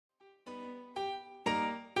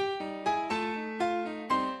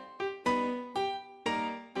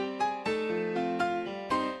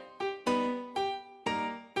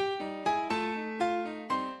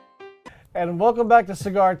And welcome back to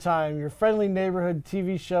Cigar Time, your friendly neighborhood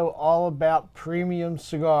TV show all about premium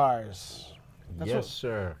cigars. Yes,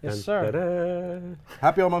 sir. Yes, sir.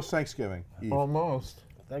 Happy almost Thanksgiving Eve. Almost.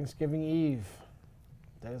 Thanksgiving Eve.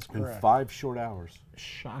 That is In correct. 5 short hours.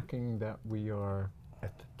 Shocking that we are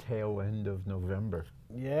at the tail end of November.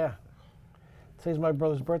 Yeah. Today's my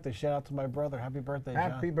brother's birthday. Shout out to my brother. Happy birthday,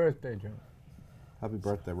 John. Happy birthday, John. Happy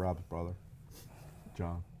birthday, Rob's brother.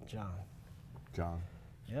 John. John.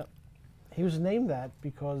 Yep. He was named that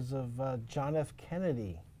because of John F.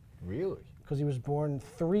 Kennedy. Really? Because he was born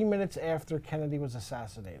 3 minutes after Kennedy was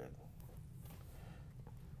assassinated.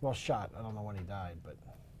 Well, shot. I don't know when he died, but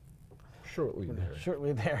Shortly there.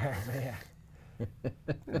 shortly thereafter, yeah.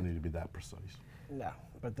 You don't need to be that precise. No,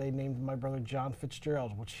 but they named my brother John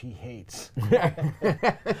Fitzgerald, which he hates,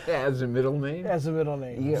 As a middle name? as a middle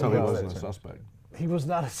name. Yeah. So he well, wasn't a that's right. suspect. He was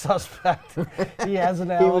not a suspect. He has an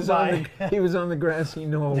He was, alibi. he was on the grassy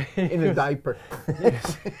knoll in a diaper.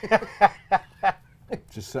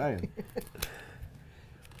 Just saying.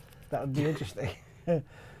 That would be interesting.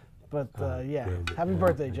 But yeah, Damn it, happy man.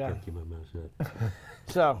 birthday, I John. can't keep my mouth shut.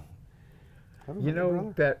 So, You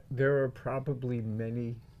know that there are probably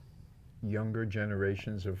many younger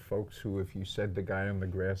generations of folks who, if you said the guy on the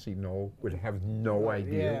grassy knoll, would have no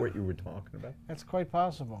idea Yeah. what you were talking about. that's quite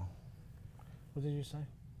possible. What did you say?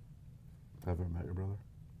 Ever met your brother?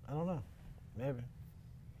 I don't know. Maybe.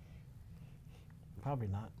 Probably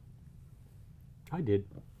not. I did.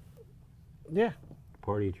 Yeah.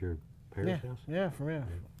 Party at your parents' house? Yeah, for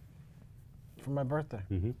my birthday.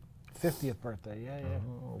 Mm-hmm. 50th birthday, yeah.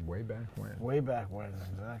 Oh, way back when. Way back when,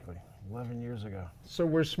 exactly. 11 years ago. So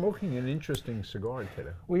we're smoking an interesting cigar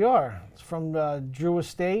today. We are. It's from Drew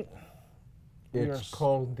Estate, It's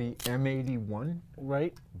called the M81.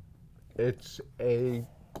 right? It's a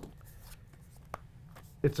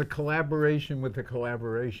collaboration with a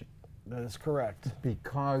collaboration That is correct.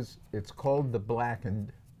 because it's called the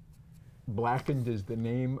Blackened. Blackened is the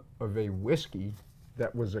name of a whiskey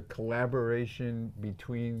that was a collaboration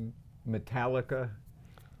between Metallica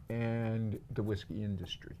and the whiskey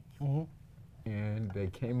industry. Mm-hmm. And they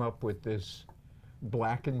came up with this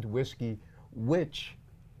blackened whiskey, which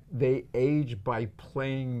they age by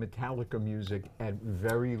playing Metallica music at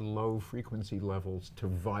very low frequency levels to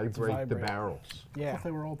vibrate the vibrate. barrels. I Yeah. thought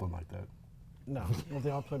they were all done like that. No. Well,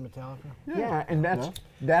 they all play Metallica? Yeah, and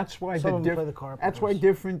that's why Some of them play the that's why Carpenters.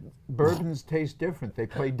 different bourbons taste different. They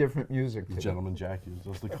play different music. to them. Gentleman Jack uses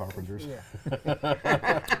those, the Carpenters. Yeah.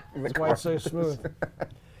 That's why it's so smooth.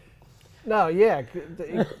 No, yeah.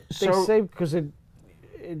 They So- say because it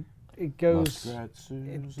goes Muskrat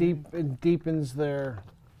Susan. it deepens their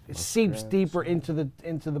it seeps deeper into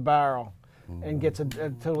the barrel and gets a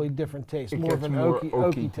totally different taste. It More of gets an more oaky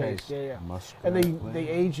oaky taste. taste. Yeah. Muskrat And they Lane.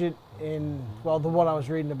 age it in, well, the one I was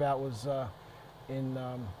reading about was in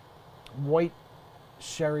white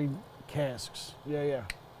sherry casks. Yeah.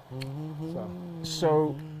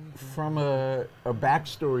 So, from a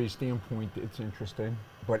backstory standpoint, it's interesting,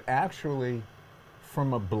 but actually,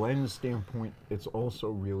 from a blend standpoint, it's also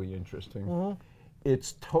really interesting.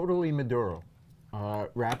 It's totally Maduro,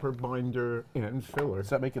 wrapper, binder, and filler. Does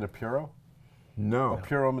that make it a Puro? No, A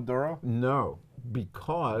Puro Maduro? no, I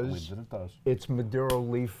because believe that it does. it's Maduro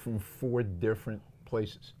leaf from 4 different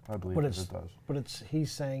places. I believe But that it's it does.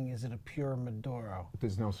 he's saying, is it a pure Maduro?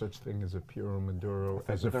 There's no such thing as a puro Maduro think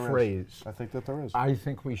as a that there is. phrase. I think that there is. I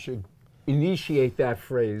think we should initiate that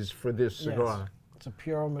phrase for this cigar. Yes, it's a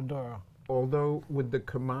pure Maduro. Although with the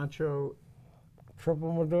Camacho,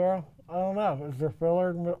 Triple Maduro? I don't know. Is there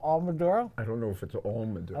filler all Maduro? I don't know if it's all I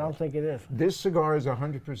Maduro. don't think it is. This cigar is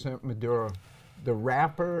 100% Maduro. The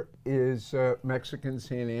wrapper is Mexican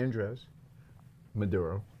San Andres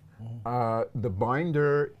Maduro. The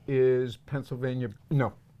binder is Connecticut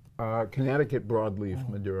broadleaf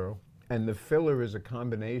Maduro. And the filler is a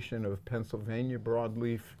combination of Pennsylvania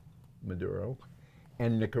broadleaf Maduro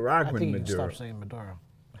and I Nicaraguan think you can Maduro. stop saying Maduro.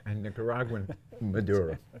 And Nicaraguan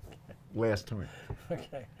Maduro. Last time.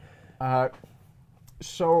 Okay.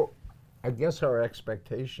 So I guess our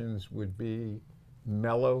expectations would be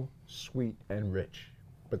mellow, sweet, and rich.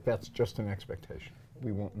 But that's just an expectation.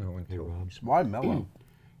 We won't know Hey, until. Rob, Why mellow?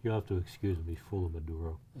 you'll have to excuse me, full of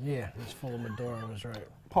Maduro. Yeah, it's full of Maduro, is right.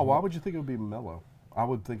 Paul, why would you think it would be mellow? I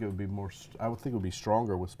would think it would be more. I would think it would be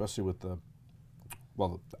stronger, especially with the.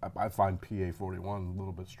 Well, I find PA41 a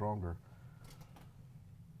little bit stronger.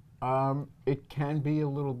 It can be a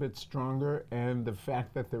little bit stronger, and the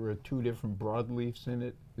fact that there are 2 different broadleafs in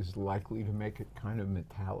it is likely to make it kind of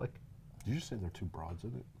metallic. Did you say there are 2 broads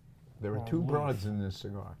in it? There are 2 broads in this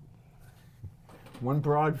cigar. One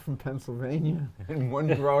broad from Pennsylvania and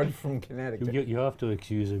one broad from Connecticut. You have to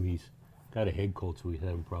excuse him. Got a head cold, so he's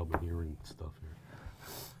having problem hearing stuff here.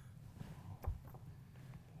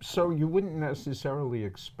 So you wouldn't necessarily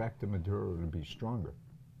expect a Maduro to be stronger.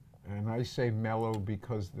 And I say mellow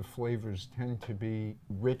because the flavors tend to be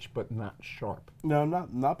rich but not sharp. No,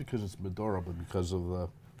 not because it's Maduro, but because of the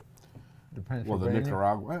The well, the Pennsylvania?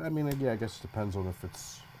 Nicaragua. I mean, yeah, I guess it depends on if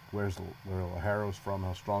it's where Lajaro's from,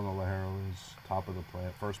 how strong a Lajero is, top of the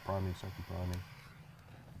plant, first priming, second priming,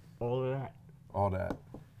 All of that. all that.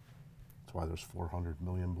 That's why there's 400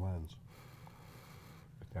 million blends.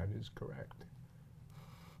 That is correct.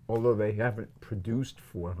 Although they haven't produced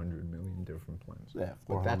 400 million different blends. Yeah,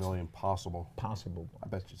 But 400 that's million possible. possible. I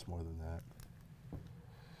bet you it's more than that.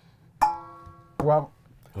 Well,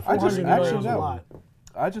 I just 400 actually million's a know. lot.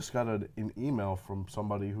 I just got an email from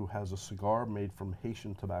somebody who has a cigar made from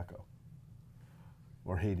Haitian tobacco,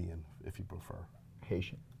 or Haitian, if you prefer.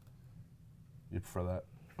 Haitian. You prefer that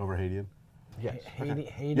over Haitian? Yes. Haiti.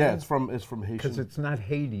 Yeah, it's from Haitian. Because it's not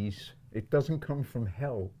Hades. It doesn't come from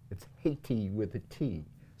hell. It's Haiti with a T.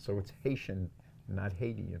 So it's Haitian, not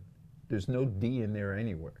Haitian. There's no D in there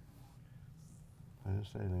anywhere. I didn't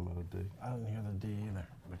say anything about a D. I don't hear the D either.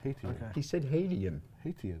 But Haitian. Okay. He said Haitian.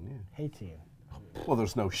 Haitian, yeah. Haitian. Well,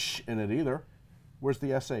 there's no sh in it either. Where's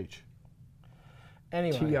the SH?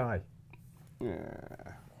 Anyway, T-I.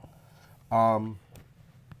 Yeah.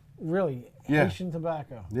 really, Yeah. Haitian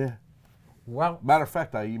tobacco. Yeah. Well, Matter of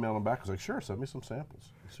fact, I emailed him back. I was like, sure, send me some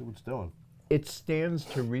samples. See what it's doing. it stands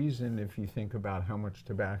to reason if you think about how much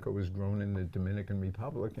tobacco is grown in the Dominican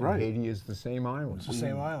Republic, and Right. Haiti is the same island. It's the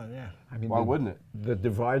same island, yeah. I mean, Why wouldn't it? The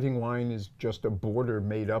dividing line is just a border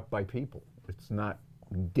made up by people. It's not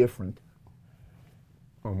different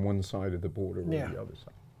on one side of the border or Yeah. the other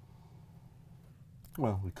side.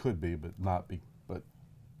 Well, it could be, but not be. But,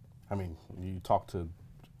 I mean, you talk to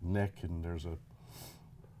Nick, and there's a,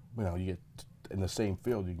 you get in the same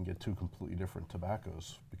field, you can get two completely different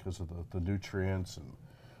tobaccos because of the nutrients, and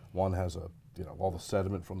one has a, all the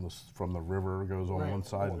sediment from the river goes on Right. one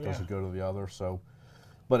side, Well, it yeah. doesn't go to the other. So,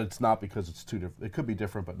 but it's not because it's two different. It could be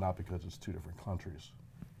different, but not because it's two different countries.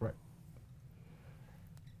 Right.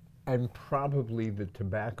 And probably the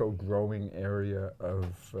tobacco growing area of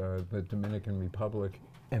the Dominican Republic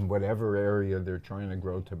and whatever area they're trying to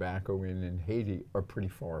grow tobacco in Haiti are pretty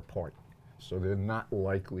far apart. So they're not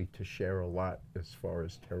likely to share a lot as far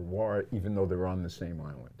as terroir, even though they're on the same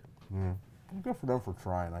island. Good for them for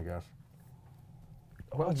trying, I guess.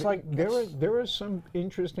 Well, It's like- there are some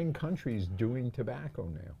interesting countries doing tobacco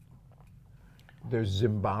now. There's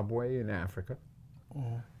Zimbabwe in Africa.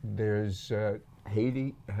 There's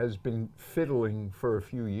Haiti has been fiddling for a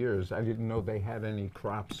few years. I didn't know they had any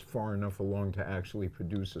crops far enough along to actually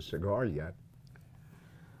produce a cigar yet.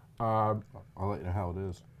 I'll let you know how it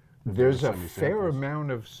is. There's a Send me fair samples.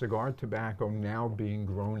 amount of cigar tobacco now being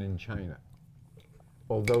grown in China.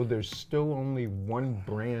 Although there's still only one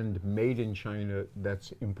brand made in China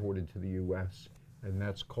that's imported to the U.S., and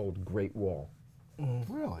that's called Great Wall.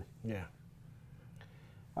 Really? Yeah.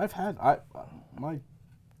 I've had my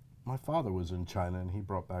father was in China, and he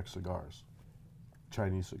brought back cigars,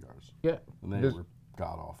 Chinese cigars, Yeah, and they this- were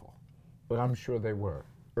god awful. but I'm sure they were.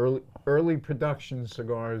 Early production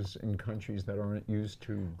cigars in countries that aren't used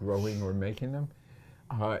to growing or making them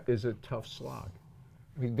is a tough slog.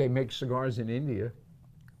 I mean, they make cigars in India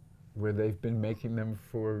where they've been making them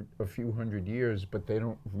for a few hundred years, but they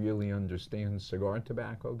don't really understand cigar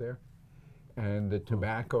tobacco there. And the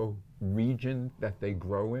tobacco region that they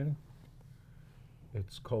grow in,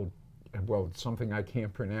 it's called, well, it's something I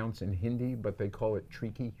can't pronounce in Hindi, but they call it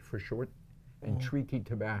Triki for short. And Triki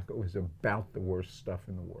tobacco is about the worst stuff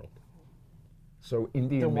in the world. So Then why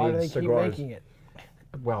do Indian-made they keep cigars, making it?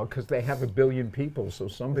 well, because they have 1 billion people, so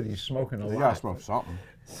somebody's smoking a They lot. gotta smoke something.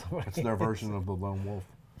 It's their version of the lone wolf.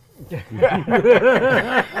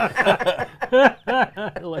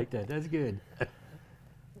 I like that. That's good.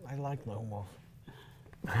 I like Lone Wolf.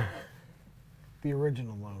 The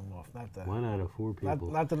original Lone Wolf, not the... 1 out of 4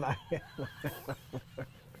 people. Not the...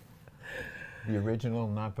 The original,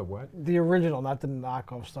 not the what? The original, not the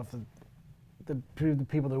knockoff stuff. The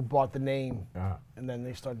people who bought the name, and then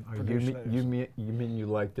they started producing it. You mean you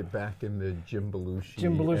liked it back in the Jim Belushi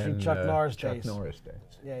Jim Belushi, and, Chuck Norris Chuck days. Norris days.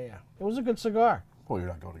 Yeah, yeah. It was a good cigar. Well, you're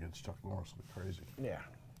not going against Chuck Norris. It'd be crazy. Yeah.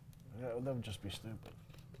 That would just be stupid.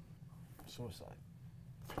 Suicide.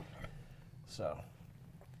 So,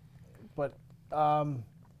 but by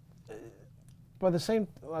the same,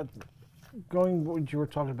 going what you were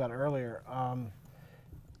talking about earlier,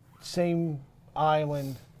 same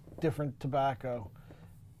island, different tobacco.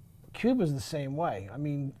 Cuba's the same way. I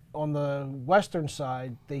mean, on the western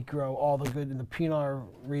side, they grow all the good in the Pinar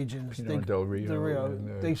regions. Pinar del Rio and,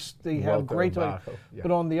 they have Vuelta great Bajo, yeah. But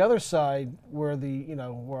on the other side, where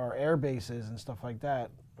where our air base is and stuff like that,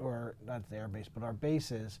 or not the air base, but our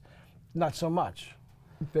base is, not so much.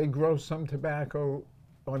 They grow some tobacco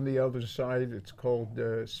on the other side. It's called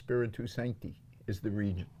Spiritu Sancti, is the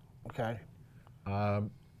region. Okay.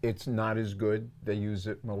 It's not as good. They use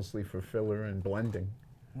it mostly for filler and blending.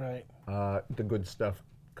 Right. The good stuff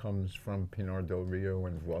comes from Pinar del Rio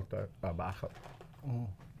and Vuelta Bajo. Mm-hmm.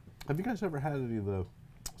 Have you guys ever had any of the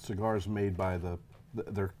cigars made by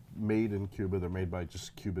they're made in Cuba, they're made by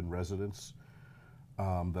just Cuban residents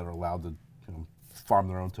that are allowed to farm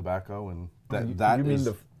their own tobacco, and you mean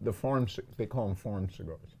the farm, they call them farm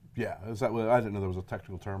cigars. Yeah, is that what, I didn't know there was a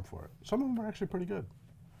technical term for it. Some of them are actually pretty good.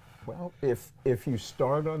 Well, if you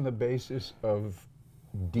start on the basis of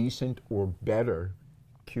decent or better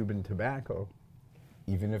Cuban tobacco,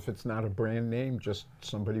 even if it's not a brand name, just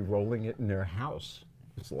somebody rolling it in their house,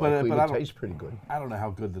 it's likely to taste pretty good. I don't know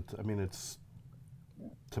how good I mean, it's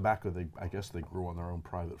tobacco. I guess they grew on their own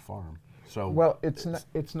private farm. So well,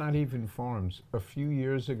 it's not even farms. A few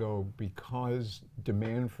years ago, because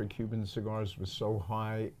demand for Cuban cigars was so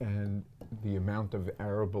high and the amount of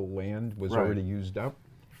arable land was already used up,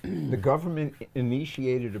 the government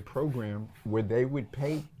initiated a program where they would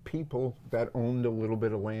pay people that owned a little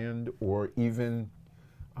bit of land or even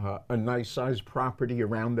a nice sized property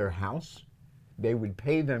around their house. They would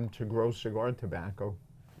pay them to grow cigar tobacco,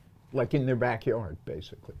 like in their backyard,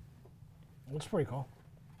 basically. That's pretty cool.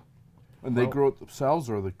 And they grew it themselves,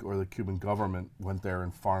 or the Cuban government went there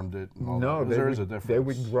and farmed it? And all No, that? There is a difference. They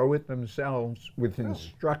would grow it themselves with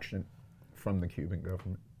instruction from the Cuban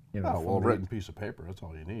government. Oh, well, a written piece of paper, that's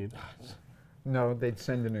all you need. No, they'd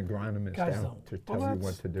send an agronomist out to tell you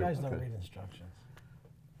what to do. Guys don't read instructions.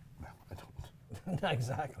 No, I don't.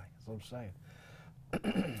 Exactly, that's what I'm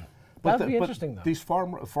saying. That'd be interesting, though. These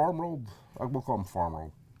farm rolled, we'll call them farm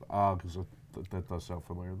rolled, because that does sound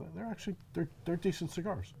familiar. They're actually they're decent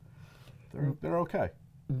cigars. They're okay.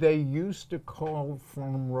 They used to call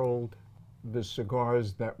farm rolled the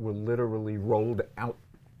cigars that were literally rolled out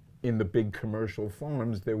in the big commercial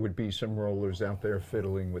farms. There would be some rollers out there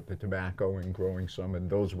fiddling with the tobacco and growing some, and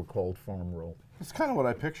those were called farm rolled. It's kind of what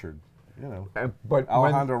I pictured, But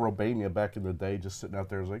Alejandro Robania back in the day, just sitting out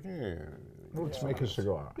there, was like, let's make a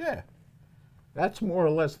cigar. Yeah. That's more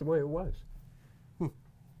or less the way it was. I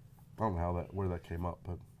don't know where that came up,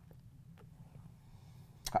 but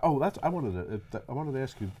I wanted to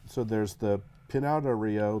ask you. So there's the Pinar del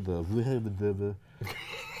Rio, the Vuelta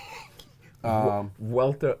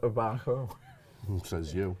Bajo.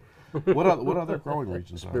 Says you. What other growing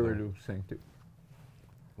regions are there? Spiritu Sancti.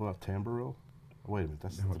 What about Tamboril? Wait a minute,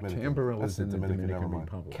 that's No, the Dominican. Tamboril That's is in the Dominican never mind.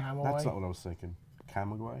 Republic. Camagüey? That's not what I was thinking.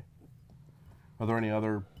 Camagüey? Are there any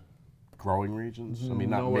other growing regions? I mean,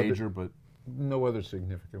 not No other- major, but No other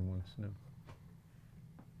significant ones, no.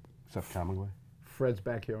 except Camagüey? Fred's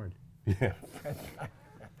backyard. Yeah.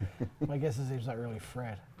 My guess is name's not really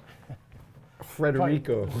Fred.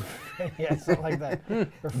 Frederico. Yeah, something like that. Or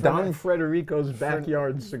Don Frederico's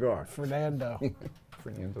backyard cigar. Fernando.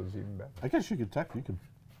 Fernando's even better. I guess you could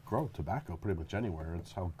grow tobacco pretty much anywhere.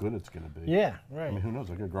 It's how good it's going to be. Yeah, I right. mean, who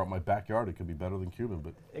knows? I could grow up in my backyard. It could be better than Cuban,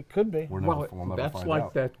 but It could be. we'll never That's find like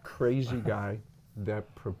out. that crazy guy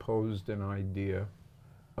that proposed an idea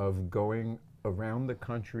of going around the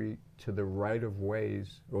country to the rights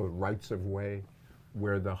of way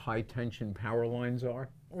where the high tension power lines are.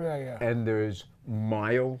 Yeah. And there's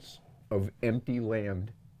miles of empty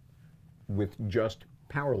land with just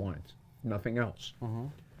power lines, nothing else. Mm-hmm.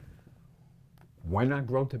 Why not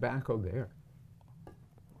grow tobacco there?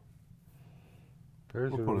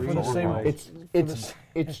 There's We'll a put it reason forward. why.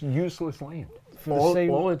 It's useless land. the same-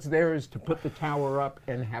 All it's there is to put the tower up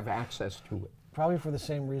and have access to it. Probably for the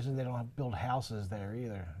same reason they don't build houses there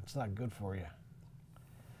either. It's not good for you.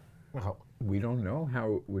 Well, we don't know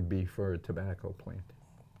how it would be for a tobacco plant.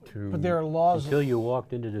 But there are laws. Until you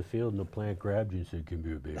walked into the field and the plant grabbed you and said, "Come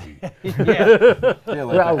here, baby." Yeah. Yeah,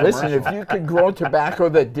 like Well, that listen, commercial. if you could grow tobacco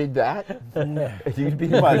that did that, you'd be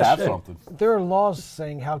in You might good have shape. something. There are laws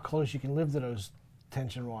saying how close you can live to those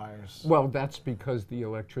tension wires. Well, that's because the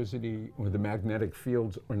electricity or the magnetic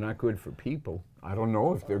fields are not good for people. I don't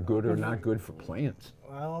know if they're good or not good for plants.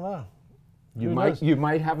 I don't know. You Who might knows? you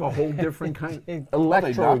might have a whole different kind Are they not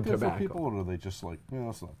electrode good for tobacco. people, or are they just like,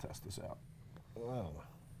 let's not test this out? I don't know.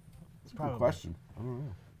 It's a good question. I don't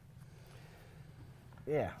know.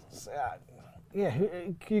 Yeah.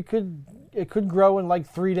 It could grow in like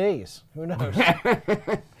 3 days. Who knows?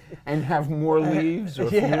 And and have more leaves or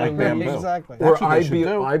fewer like bamboo. leaves. Exactly. Or That's what they should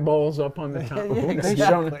do. eyeballs up on the top. Yeah, Who knows?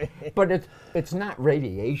 exactly. But it's not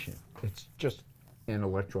radiation. It's just an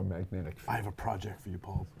electromagnetic field. I have a project for you,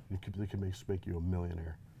 Paul. They can make you a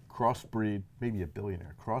millionaire. Crossbreed, maybe a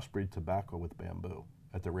billionaire. Crossbreed tobacco with bamboo.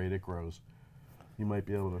 At the rate it grows, you might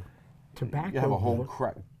be able to. Tobacco. You have a whole Not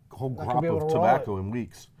crop gonna be able of to roll tobacco it. in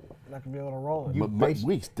weeks. Not gonna be able to roll it.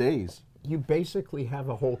 Weeks, days. You basically have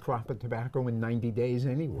a whole crop of tobacco in 90 days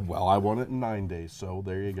anyway. Well, I want it in 9 days, so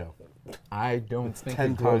there you go. I don't think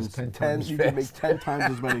 10 it grows times. 10 times You can make fast. 10 times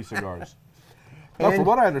as many cigars. Now, from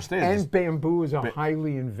what I understand, And bamboo is a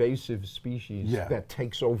highly invasive species Yeah. that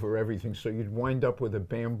takes over everything. So you'd wind up with a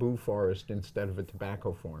bamboo forest instead of a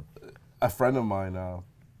tobacco farm. a friend of mine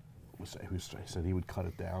who said he would cut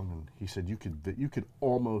it down, and he said you could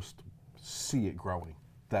almost see it growing.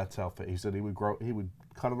 That's how fast. He said he would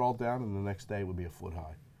cut it all down, and the next day it would be a foot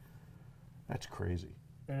high. That's crazy.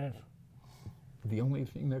 It is. The only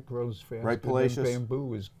thing that grows faster Right, than Palacios?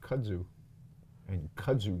 bamboo is kudzu. And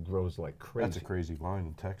kudzu grows like crazy. That's a crazy vine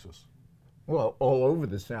in Texas. Well, all over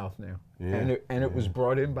the South now. Yeah, And it was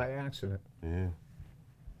brought in by accident. Yeah.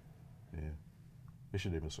 Yeah. They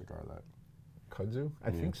should name a cigar that. Kudzu?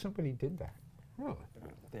 I think somebody did that. Really?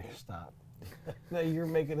 There, stop. No, you're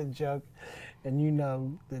making a joke, and you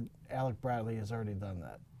know that Alec Bradley has already done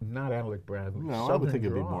that. Not Alec Bradley. No, I would Southern think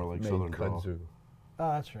it'd be Draw more like made Southern Draw. kudzu. Oh,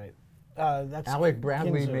 that's right. That's Alec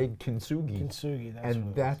Bradley Kintsugi. made kintsugi. Kintsugi. That's And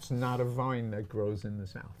what it that's not a vine that grows in the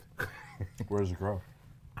South. Where does it grow?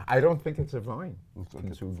 I don't think it's a vine. It's like a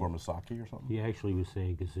Kintsugi. form of sake or something? He actually was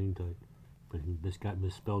saying Gesundheit, but this got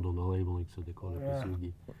misspelled on the labeling, so they called it Yeah.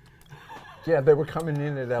 Kintsugi. Yeah, they were coming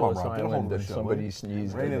in at Ellis Rob, get a hold Island of and the show, somebody will you?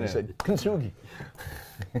 sneezed Rein and it they in. said, kintsugi.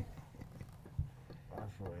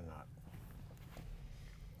 Absolutely not.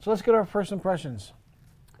 So let's get our first impressions.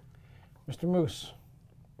 Mr. Moose.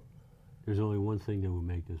 There's only one thing that would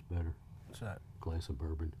make this better: What's that? glass of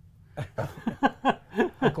bourbon.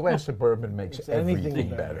 A glass of bourbon makes Makes anything everything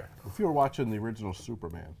better. better. If you were watching the original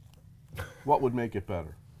Superman, what would make it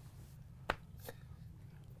better? A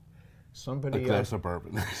Somebody glass of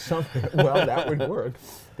bourbon. well, that would work.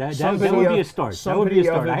 That Somebody would be oth- a start. That would somebody be a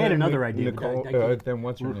start. other I had than another idea. but Nicole, I can't- then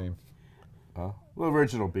what's her name? Huh? The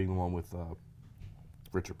original being the one with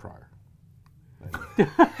Richard Pryor.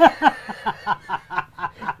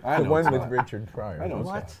 I The know one it's with not. Richard Pryor. I know it's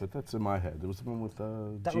What? not, but that's in my head. There was the one with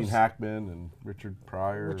That Gene was- Hackman and Richard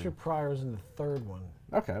Pryor. Richard Pryor's in the third one.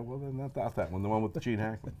 Okay, well then not that one. The one with Gene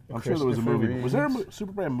Hackman. I'm sure there was a Christopher movie. Was there a Reeves.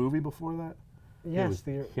 Superman movie before that? Yes,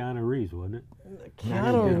 the Keanu Reeves, wasn't it?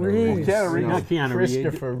 Keanu Reeves. Keanu Reeves. Not Keanu Reeves.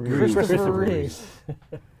 Christopher Reeves. Christopher Reeves.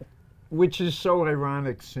 Which is so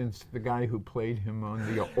ironic since the guy who played him on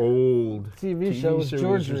the old TV show was series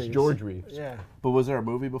George was Reeves. George Reeves. Yeah. But was there a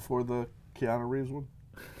movie before the Keanu Reeves one?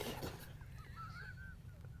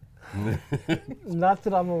 Not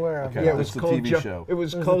that I'm aware of. Okay. Yeah, Yeah, it was it's a called TV show. It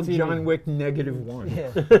was It was a called TV. John Wick -1.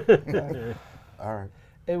 Yeah. All right.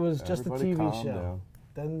 It was just Everybody a TV calm show. down.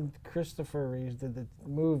 Then Christopher Reeves did the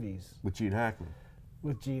movies With Gene Hackman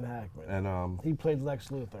with Gene Hackman. and He played Lex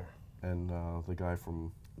Luthor. the guy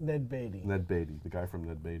from Ned Beatty. Ned Beatty, the guy from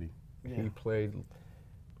Ned Beatty. Yeah. He played.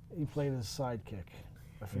 He played his sidekick.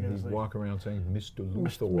 I forget He'd his name. walk around saying Mr.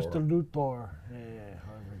 Luthor. Mr. Luthor. Yeah,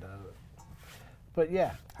 however does it. But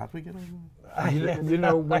yeah. How'd we get on that? You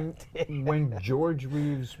know when George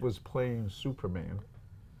Reeves was playing Superman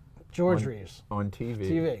George Reeves. on TV,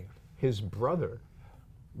 TV. his brother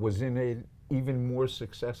was in an even more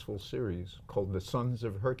successful series called The Sons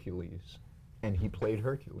of Hercules, and he played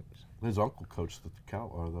Hercules. His uncle coached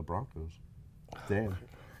the Broncos. Dan.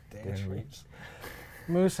 Dan Reeves.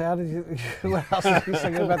 Moose, how did you? What else did you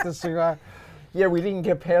think about this cigar? Yeah, we didn't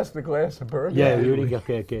get past the glass of bourbon. Yeah, did you we?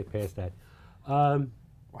 already get past that. Wow.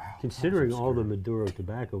 Considering all the Maduro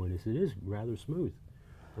tobacco in this, it is rather smooth.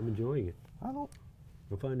 I'm enjoying it. I don't.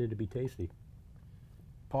 I find it to be tasty.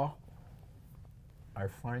 Paul. I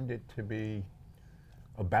find it to be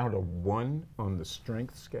about a 1 on the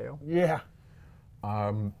strength scale. Yeah.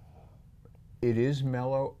 It is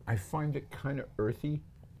mellow. I find it kind of earthy,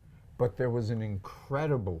 but there was an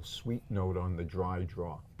incredible sweet note on the dry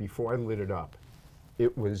draw. Before I lit it up,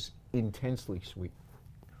 it was intensely sweet.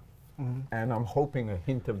 And I'm hoping a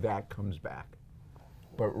hint of that comes back.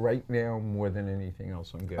 But right now, more than anything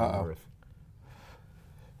else, I'm getting earth.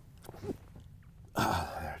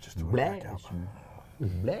 There, just do it back out.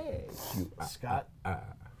 Bless you. Scott,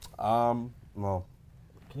 Well,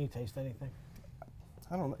 can you taste anything?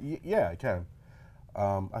 I don't know. Yeah, I can.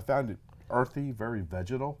 I found it earthy, very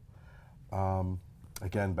vegetal.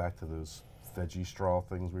 Again, back to those veggie straw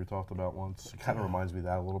things we talked about once. It kind of reminds me of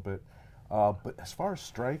that a little bit. But as far as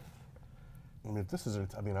strength, I mean, if this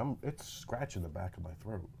isn't. I mean, it's scratching the back of my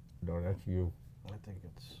throat. No, that's you. I think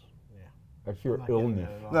it's, yeah. That's your I'm not getting illness.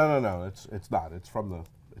 that at all. No. It's not. It's from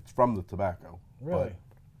the tobacco. Really? But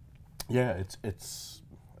yeah, it's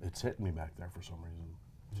hitting me back there for some reason.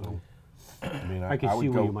 So, I mean, I can would see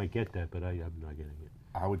where go, you might get that, but I'm not getting it.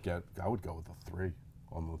 I would go with a 3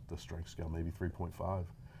 on the strength scale, maybe 3.5.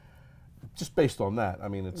 Just based on that. I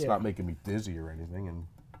mean, it's Yeah. not making me dizzy or anything,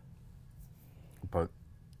 but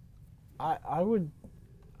I would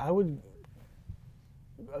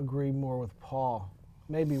agree more with Paul.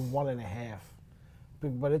 Maybe 1.5,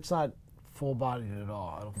 but it's not full bodied at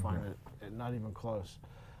all. I don't find it not even close.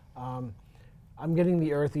 I'm getting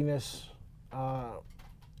the earthiness.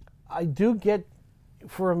 I do get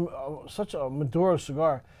such a Maduro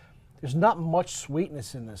cigar. There's not much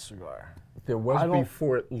sweetness in this cigar, There was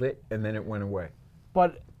before it lit, and then it went away.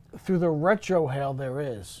 but through the retrohale there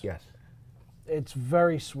is. Yes. It's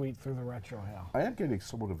very sweet through the retrohale. I am getting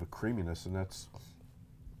somewhat of a creaminess, and that's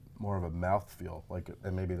more of a mouthfeel. Like,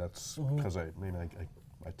 and maybe that's because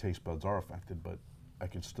my taste buds are affected, but I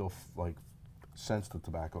can still sense the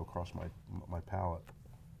tobacco across my palate.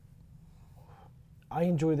 I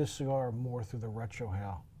enjoy this cigar more through the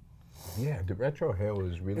retrohale. Yeah, the retrohale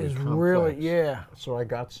is really It's complex. really, yeah. So I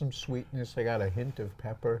got some sweetness. I got a hint of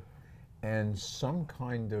pepper, and some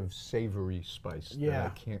kind of savory spice that Yeah. I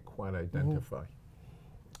can't quite identify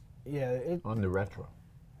Yeah, on the retro.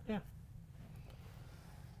 yeah.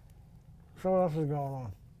 So what else is going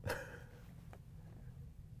on?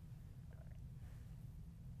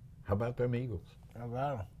 How about them Eagles? How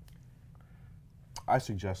about 'em? I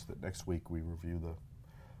suggest that next week we review the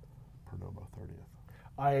Perdomo 30th.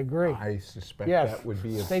 I agree. I suspect Yes. that would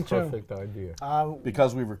be a Stay tuned. perfect idea.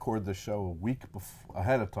 Because we record the show a week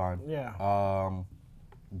ahead of time. Yeah.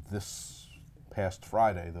 This past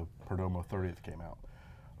Friday, the Perdomo 30th came out.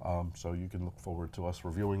 So you can look forward to us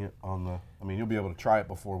reviewing it on the. I mean, you'll be able to try it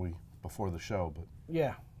before the show, but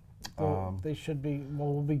Yeah. They should be.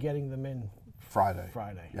 Well, we'll be getting them in Friday.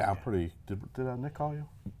 Friday. Yeah, I'm pretty. Did Nick call you?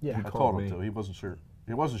 Yeah. I told him to. He wasn't sure.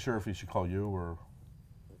 He wasn't sure if he should call you or.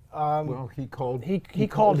 Well, he called. He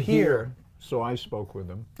called here. So I spoke with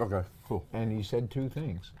him, Okay, cool. and he said 2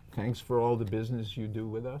 things. Thanks for all the business you do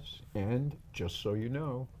with us, and just so you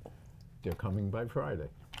know, they're coming by Friday.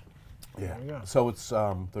 Yeah. There you go. So it's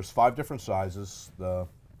there's 5 different sizes: the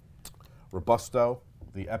Robusto,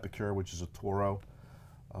 the Epicure, which is a Toro,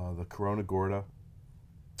 the Corona Gorda,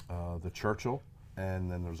 the Churchill,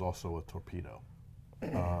 and then there's also a Torpedo,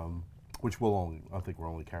 which I think we're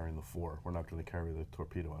only carrying the 4. We're not going to carry the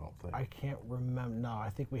Torpedo, I don't think. I can't remember. No, I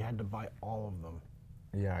think we had to buy all of them.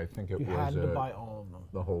 Yeah, I think it You was had to buy all of them.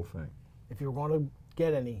 the whole thing. If you were going to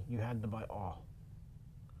get any, you had to buy all.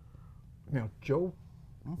 Now, Joe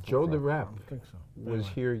the rep I think so. was Anyway.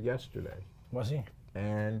 here yesterday, Was he?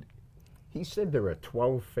 and he said there are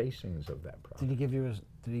 12 facings of that Did product. he give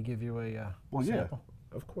you a Well, yeah. sample?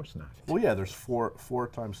 Of course not. Well, yeah. There's four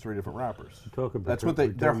times 3 different wrappers. Talk about That's what their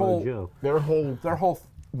Perdomo whole Joe. Their whole model.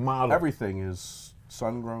 model. Everything is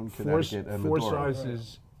sun-grown four, Connecticut and four Maduro.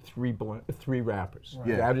 sizes, 3 wrappers.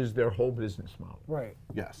 Yeah. That is their whole business model. Right.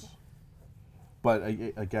 Yes. But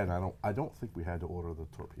again, I don't think we had to order the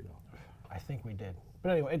Torpedo. I think we did. But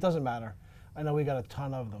anyway, it doesn't matter. I know we got a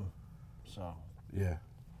ton of them. So Yeah.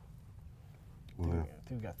 I think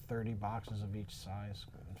we got 30 boxes of each size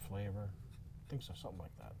and flavor. I think so, something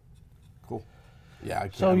like that. Cool. Yeah. I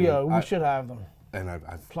can't, So I mean, yeah, we should have them. And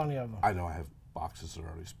I've Plenty of them. I know I have boxes that are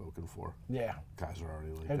already spoken for. Yeah. Guys are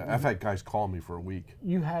already like Have that. you- I've had guys call me for a week.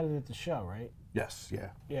 You had it at the show, right? Yes. Yeah.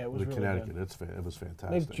 Yeah, it was the really Connecticut. good. It was Nick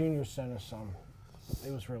fantastic. Jr. sent us some.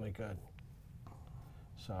 It was really good.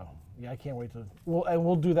 So yeah, I can't wait to.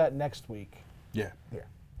 We'll do that next week. Yeah. Yeah.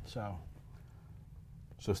 So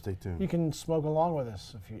So stay tuned. you can smoke along with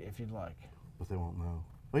us if you'd like. But they won't know.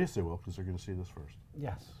 Well, yes, they will because they're going to see this first.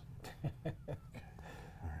 Yes. All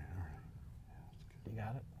right. You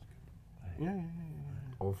got it. Yeah.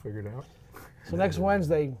 All figured out? So next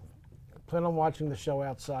Wednesday, plan on watching the show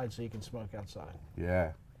outside so you can smoke outside.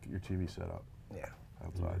 Yeah. Get your TV set up Yeah.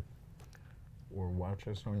 outside. Or watch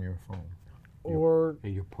us on your phone. Or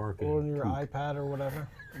And you're parking. on your iPad or whatever.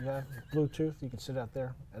 You have Bluetooth. You can sit out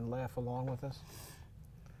there and laugh along with us.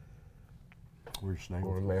 We're snagging.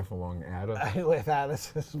 Or laugh along at us. I laugh at us.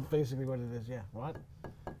 This is basically what it is. Yeah. What?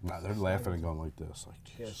 No, they're laughing and going like this.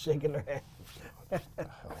 Like, Yeah, geez. shaking their head.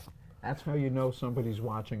 That's how you know somebody's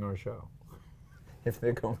watching our show. If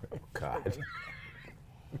they're going, oh God.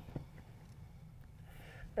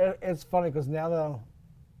 It's funny because now that I'm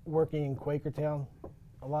working in Quakertown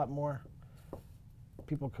a lot more,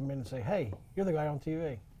 people come in and say, "Hey, you're the guy on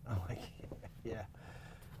TV." I'm like, "Yeah."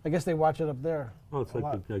 I guess they watch it up there. Oh, it's a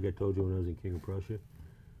lot. like I told you when I was in King of Prussia.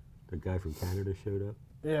 The guy from Canada showed up.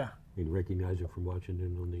 Yeah, You'd recognize him from watching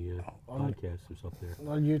it on the podcast or something there.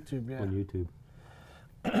 on YouTube. Yeah, On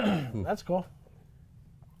YouTube. that's cool.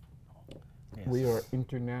 Yes. We are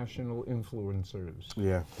international influencers.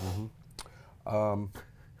 Yeah.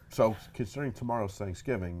 So considering tomorrow's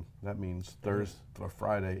Thanksgiving, that means Thursday or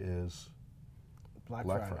Friday is Black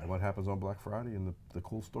Black Friday. Friday. What happens on Black Friday in the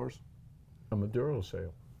cool stores? A Maduro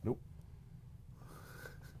sale. Nope.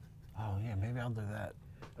 Oh yeah, maybe I'll do that.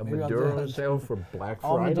 A Maybe I'll do Maduro that. sale for Black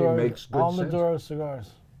All Friday Maduro, makes good all sense. Maduro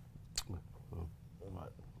cigars.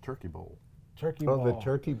 Turkey bowl. Turkey Oh, ball. the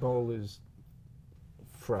turkey bowl is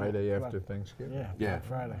Friday Black- after Thanksgiving. Yeah, Yeah. Black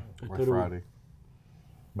Friday. Black thought it was- Friday.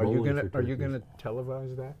 Are you Bowling gonna for Are you turkeys. gonna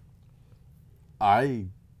televise that? I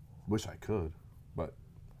wish I could, but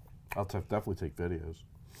I'll definitely take videos.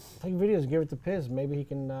 Take videos, give it to Piz. Maybe he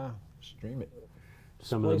can. Stream it.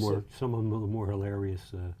 Some of the Splice more some of the more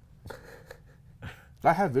hilarious.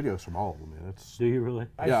 I have videos from all of them, man. It's Do you really?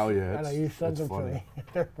 Yeah, oh, yeah, I know it's- you send it's them to funny. me.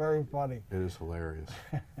 They're very funny. it is hilarious.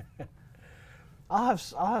 I'll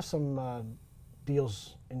have some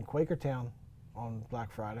deals in Quakertown on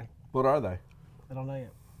Black Friday. What are they? I don't know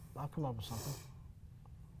yet. I'll come up with something.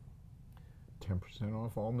 10%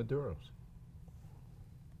 off all Maduros.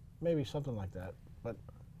 Maybe something like that. But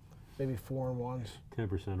maybe 4-in-1s.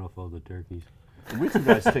 10% off all the turkeys. We can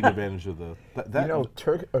guys take advantage of that. You know,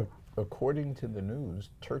 according to the news,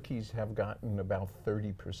 turkeys have gotten about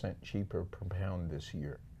 30% cheaper per pound this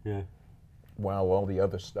year. Yeah. While all the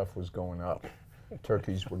other stuff was going up,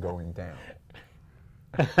 turkeys were going down.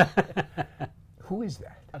 Who is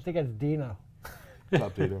that? I think it's Dino. What's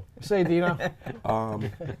up, Dino? Say Dino.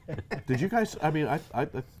 Did you guys? I mean, I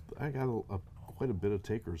got quite a bit of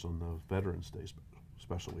takers on the Veterans Day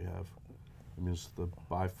special we have. I mean, it's the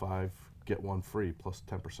buy 5 get 1 free plus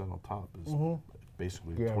 10% on top is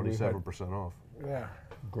basically Yeah, we had- 27% off. Yeah.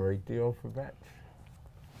 Great deal for vets.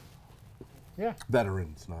 Yeah.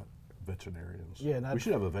 Veterans, not veterinarians. Yeah, not- we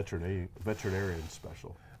should have a veterinarian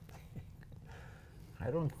special. I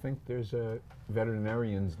don't think there's a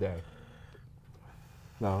Veterinarians Day.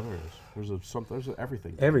 No, there is. There's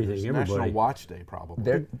everything. Everything, There's National everybody. Watch Day,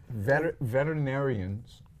 probably.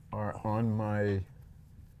 Veterinarians are on my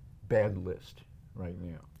bad list right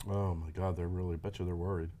now. Oh my God, they're really. Bet you they're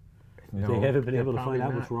worried. No, They haven't been they're able to find probably out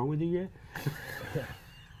not. what's wrong with you yet?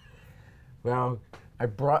 Well, I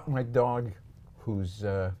brought my dog, who's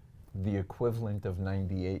the equivalent of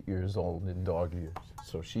 98 years old in dog years,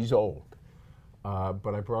 so she's old.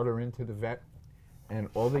 But I brought her into the vet, and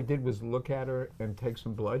all they did was look at her and take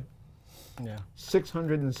some blood. Yeah.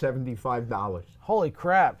 $675. Holy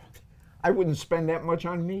crap. I wouldn't spend that much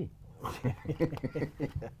on me.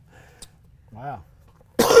 Wow.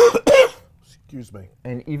 Excuse me.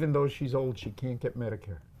 And even though she's old, she can't get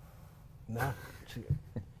Medicare. No.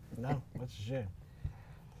 No, that's a shame.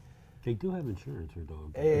 They do have insurance, her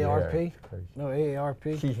dog. AARP? Yeah, crazy. No,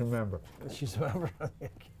 AARP? She's a member. She's a member.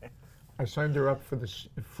 I signed her up for the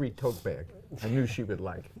free tote bag. I knew she would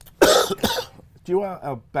like it. Do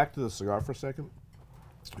you back to the cigar for a second,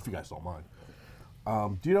 if you guys don't mind?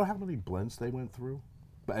 Do you know how many blends they went through?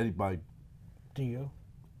 By Do you?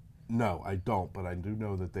 no, I don't, but I do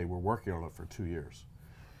know that they were working on it for 2 years.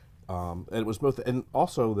 And it was both, and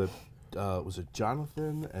also that was it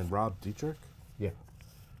Jonathan and Rob Dietrich? Yeah.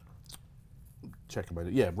 Check him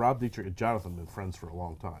out. Yeah, Rob Dietrich and Jonathan have been friends for a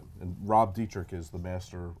long time, and Rob Dietrich is the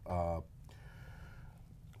master.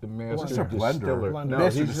 The master Master blender. distiller. Blender. No,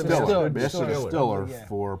 Master he's the distiller. master Master distiller Yeah.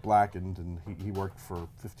 for Blackened, and he worked for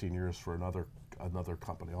 15 years for another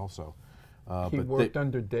company also. He but worked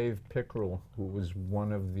under Dave Pickerel, who was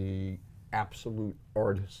one of the absolute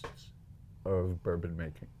artists of bourbon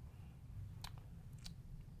making.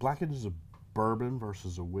 Blackened is a bourbon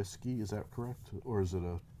versus a whiskey. Is that correct, or is it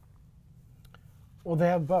a? Well, they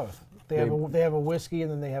have both. They have a whiskey and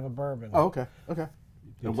then they have a bourbon. Oh, okay, okay.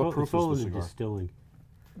 And what proof it's all is in the cigar? distilling.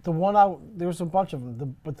 The one there was a bunch of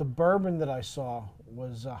them, but the bourbon that I saw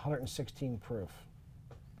was 116 proof.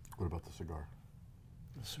 What about the cigar?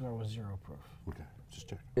 The cigar was 0 proof. Okay, just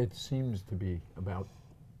check. It seems to be about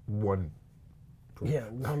 1 proof. Yeah,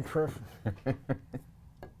 1 proof.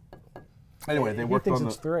 Anyway, they He worked thinks on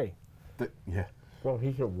it's 3. yeah. Well,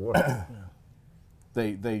 he's a water.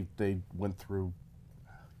 They went through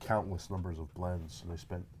countless numbers of blends, and they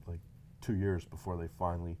spent like 2 years before they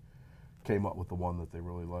finally came up with the one that they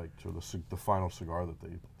really liked, or the final cigar that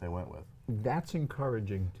they went with. That's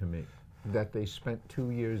encouraging to me, that they spent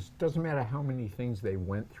 2 years, doesn't matter how many things they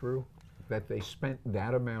went through, that they spent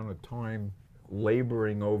that amount of time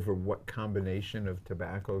laboring over what combination of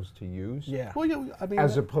tobaccos to use. Yeah. Well, yeah, I mean,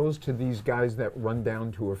 As opposed to these guys that run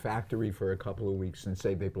down to a factory for a couple of weeks and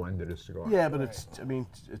say they blended a cigar. yeah, but it's. I mean,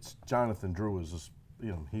 it's Jonathan Drew is just,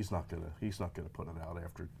 he's not gonna put it out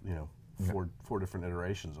after four different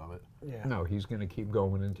iterations of it. Yeah. No, he's going to keep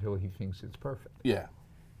going until he thinks it's perfect. Yeah.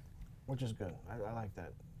 Which is good. I like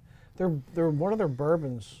that. They're one of their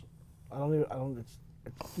bourbons. You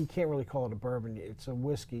can't really call it a bourbon. It's a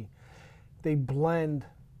whiskey. They blend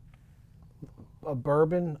a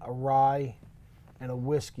bourbon, a rye, and a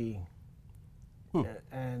whiskey.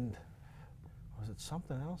 And was it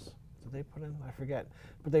something else? Did they put in? I forget.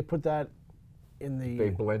 But they put that in the. They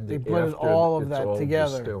blended. They blended all of that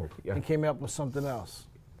together distilled, yeah. and came up with something else.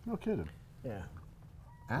 No kidding. Yeah.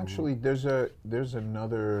 Actually, there's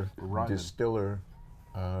another distiller.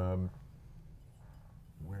 Where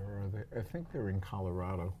are they? I think they're in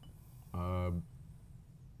Colorado.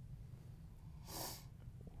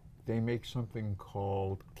 They make something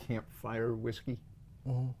called Campfire whiskey,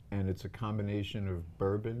 and it's a combination of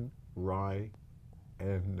bourbon, rye,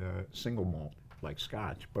 and single malt, like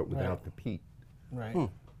Scotch, but without the peat. Right.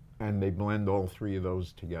 And they blend all three of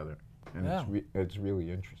those together, and Yeah. it's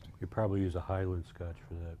really interesting. You probably use a Highland Scotch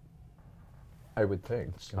for that. I would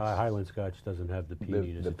think. Highland Scotch doesn't have the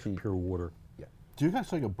peatiness. It's peat. pure water. Do you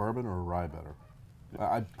guys like a bourbon or a rye better?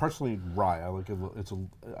 I personally rye. I like it.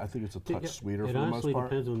 I think it's a touch sweeter for the most honestly part.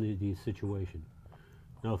 depends on the situation.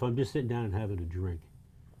 Now, if I'm just sitting down and having a drink,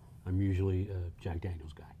 I'm usually a Jack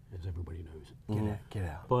Daniels guy, as everybody knows. Get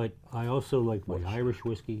out. But I also like my Irish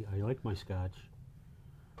whiskey. I like my Scotch.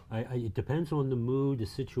 It depends on the mood, the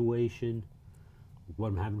situation, what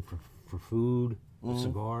I'm having for food, the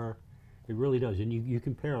cigar. It really does. And you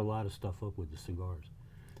can pair a lot of stuff up with the cigars.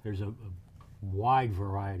 There's a wide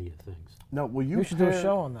variety of things. Now, will you? We should do a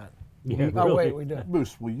show on that. Yeah, Oh, really. wait, we do.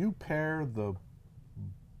 Moose, will you pair the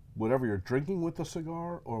whatever you're drinking with the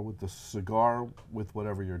cigar, or with the cigar with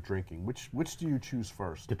whatever you're drinking? Which do you choose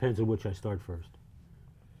first? Depends on which I start first.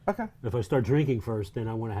 Okay. If I start drinking first, then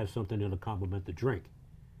I want to have something that'll complement the drink.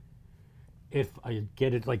 If I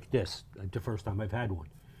get it like this, like the first time I've had one,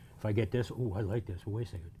 if I get this, oh, I like this. Oh, wait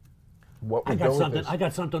a second. What I would got go with something. this? I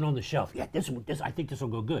got something on the shelf. Yeah, this. I think this will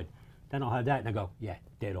go good. Then I'll have that, and I go, yeah,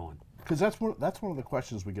 dead on. Because that's one of the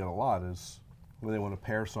questions we get a lot is when they want to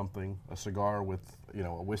pair something, a cigar with a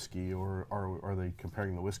whiskey, or are they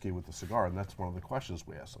comparing the whiskey with the cigar? And that's one of the questions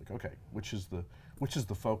we ask. Like, okay, which is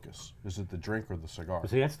the focus? Is it the drink or the cigar? But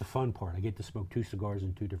see, that's the fun part. I get to smoke 2 cigars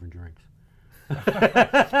and 2 different drinks.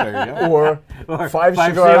 There you go. Or five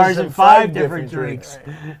Five cigars and and 5 different drinks.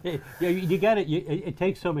 drinks. Yeah, you got it. It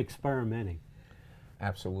takes some experimenting.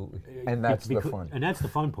 Absolutely. And that's the fun. And that's the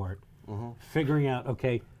fun part. Figuring out,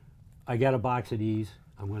 okay, I got a box of these.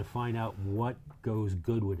 I'm going to find out what goes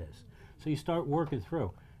good with this. So you start working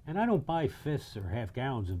through. And I don't buy fifths or half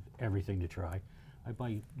gallons of everything to try. I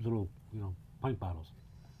buy little, pint bottles.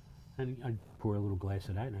 And I pour a little glass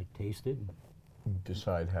of that and I taste it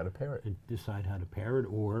Decide how to pair it. and decide how to pair it.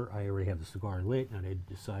 Or I already have the cigar lit and I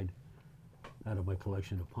decide out of my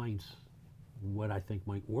collection of pints what I think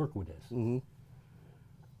might work with this. I mean,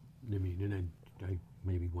 and then I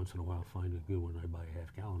maybe once in a while find a good one. I buy a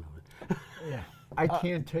half gallon of it. Yeah. I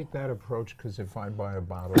can't take that approach because if I buy a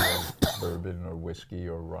bottle of bourbon or whiskey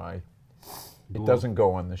or rye, it doesn't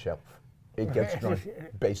go on the shelf. It gets drunk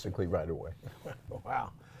basically right away.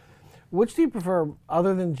 Wow. Which do you prefer,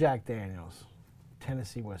 other than Jack Daniels,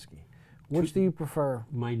 Tennessee whiskey? Which do you prefer?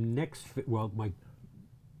 My my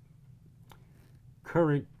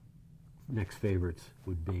current next favorites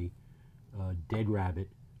would be Dead Rabbit.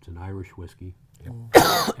 It's an Irish whiskey. And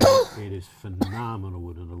it is phenomenal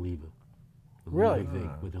with an Oliva. Really?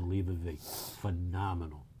 With an Oliva V.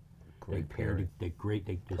 Phenomenal. Great They paired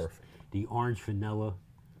pairing. Perfect. The orange vanilla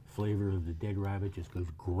flavor of the Dead Rabbit just goes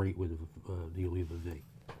great with the Oliva V.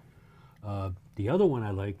 The other one I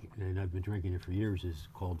like, and I've been drinking it for years, is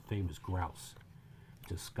called Famous Grouse.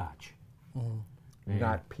 It's a Scotch.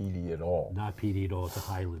 Not peaty at all. Not peaty at all. It's a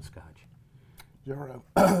Highland Scotch. You ever,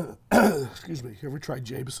 excuse me, you ever tried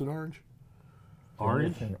Jameson Orange?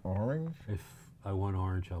 Orange? Anything orange? If I want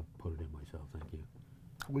orange, I'll put it in myself. Thank you.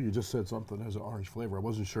 Well, you just said something has an orange flavor. I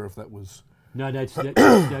wasn't sure if that was. No, that's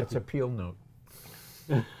That's a peel note.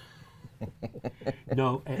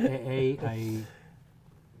 no.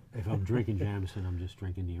 If I'm drinking Jameson, I'm just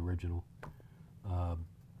drinking the original.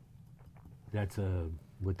 That's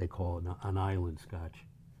what they call an island Scotch.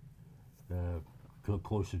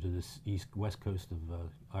 Closer to the west coast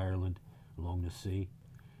of Ireland, along the sea,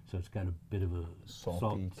 so it's got a bit of a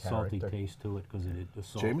salty character. taste to it because of the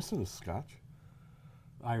salt. Jameson is Scotch?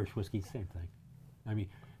 Irish whiskey, same thing. I mean,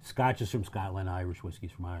 Scotch is from Scotland, Irish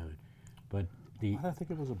whiskey's from Ireland. But the I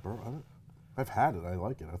think it was a bourbon. I've had it. I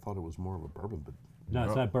like it. I thought it was more of a bourbon, but no,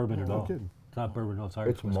 it's not bourbon at no all. kidding. It's not bourbon at all. It's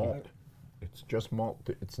Irish It's whiskey. malt. It's just malt.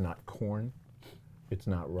 It's not corn. It's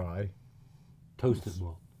not rye. Toasted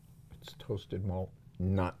malt. It's toasted malt,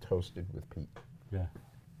 not toasted with peat. Yeah.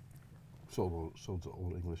 So it's the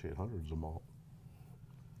old English 800s of malt.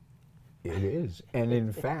 It is, and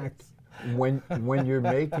in fact, when you're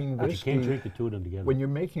making But you can't whiskey, drink the two of them together. when you're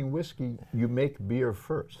making whiskey, you make beer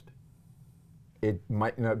first. It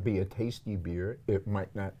might not be a tasty beer. It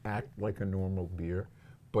might not act like a normal beer,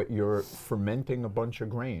 but you're fermenting a bunch of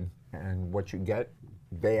grain, and what you get,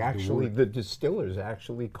 the distillers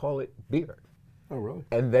actually call it beer. Oh, really?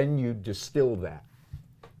 And then you distill that,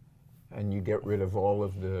 and you get rid of all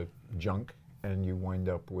of the junk, and you wind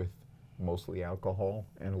up with mostly alcohol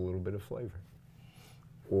and a little bit of flavor.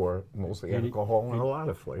 Or mostly And alcohol and a lot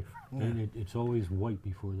of flavor. And it's always white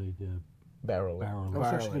before they Barrel. barrel I it. was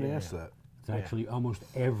Barley, actually going to yeah. ask that. It's actually almost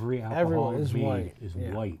every Everyone alcohol is made white, is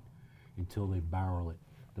yeah. white until they barrel it.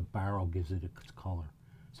 The barrel gives it its color.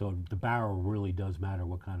 So the barrel really does matter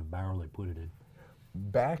what kind of barrel they put it in.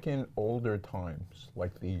 Back in older times,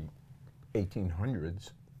 like the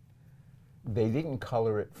 1800s, they didn't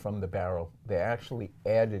color it from the barrel. They actually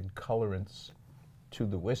added colorants to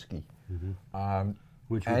the whiskey.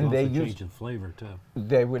 Which would And also they change used- the flavor too.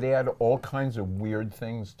 They would add all kinds of weird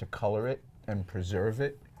things to color it and preserve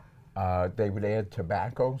it. They would add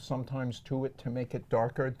tobacco sometimes to it to make it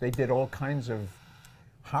darker. They did all kinds of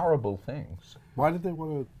horrible things. Why did they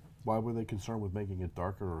want to? Why were they concerned with making it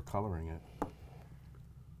darker or coloring it?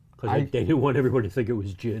 Because they didn't want everyone to think it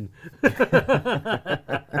was gin.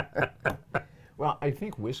 Well, I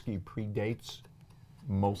think whiskey predates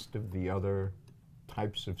most of the other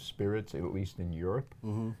types of spirits, at least in Europe.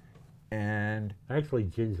 And Actually,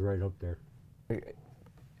 gin's right up there.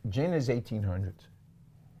 gin is 1800s.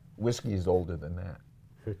 Whiskey is older than that.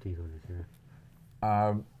 1500,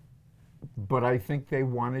 yeah. But I think they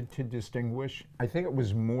wanted to distinguish. I think it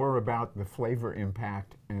was more about the flavor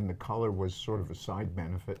impact, and the color was sort of a side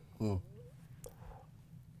benefit.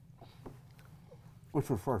 Which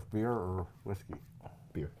was first, beer or whiskey?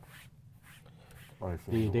 Beer. I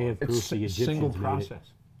They have proof It's the a Egyptians single made it.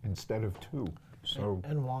 process instead of two. So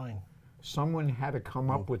And wine. someone had to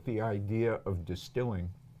come up with the idea of distilling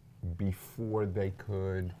before they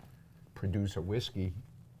could produce a whiskey,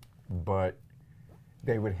 but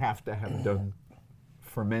they would have to have done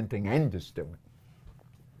fermenting and distilling.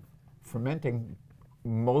 Fermenting,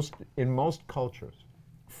 in most cultures,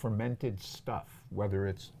 fermented stuff, whether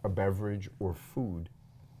it's a beverage or food,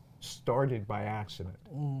 started by accident.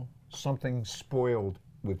 Something spoiled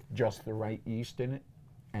with just the right yeast in it,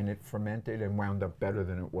 and it fermented and wound up better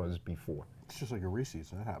than it was before. It's just like a Reese's.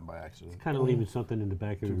 That happened by accident. Kind of leaving something in the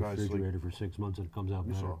back of Two your guys sleep. refrigerator for 6 months and it comes out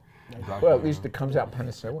You better. saw. Well, at least it comes out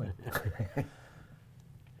penicillin.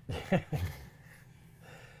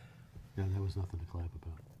 Yeah, that was nothing to clap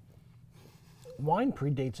about. Wine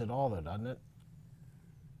predates it all, though, doesn't it?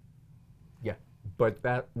 Yeah, but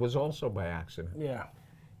that was also by accident. Yeah.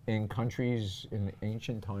 In countries, in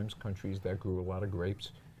ancient times, countries that grew a lot of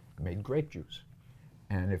grapes made grape juice.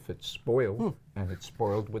 And if it's spoiled, and it's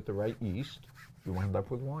spoiled with the right yeast, you wind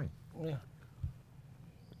up with wine. Yeah.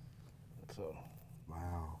 So,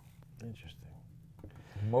 Wow. interesting.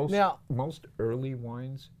 Most, Now- most early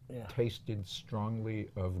wines Yeah. tasted strongly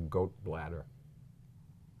of goat bladder,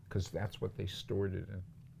 because that's what they stored it in.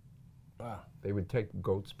 Wow. They would take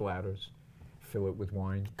goat's bladders, fill it with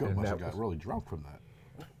wine, Goat and must that have got was really drunk from that.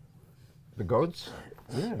 the goats.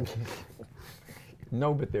 Yeah.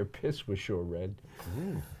 No, but their piss was sure red.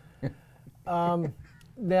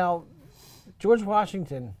 Now, George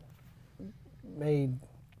Washington made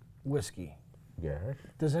whiskey. Yeah.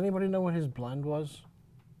 Does anybody know what his blend was?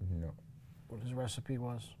 No. What his recipe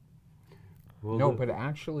was? Well, No, the- but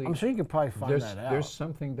actually, I'm sure you could probably find there's, that out. there's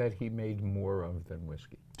something that he made more of than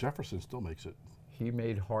whiskey. Jefferson still makes it. He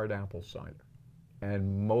made hard apple cider.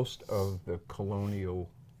 And most of the colonial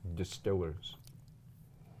distillers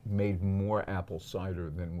made more apple cider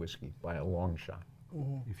than whiskey by a long shot.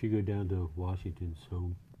 If you go down to Washington's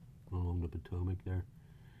home along the Potomac there,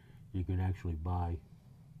 you can actually buy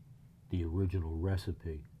the original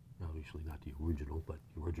recipe. Obviously not the original, but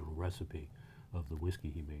the original recipe of the whiskey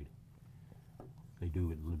he made. They do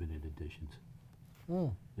it in limited editions.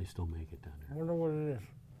 They still make it down I there. wonder what it is.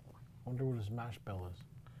 Wonder what his mash bill is.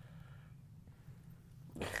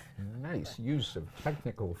 Nice use of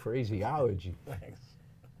technical phraseology. Thanks.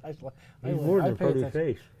 He's more than a pretty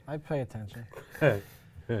face. I pay attention.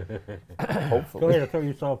 Hopefully. Go ahead, throw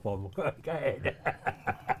your softball. Go ahead.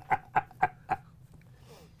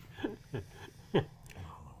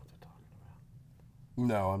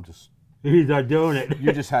 No, I'm just. He's not doing it.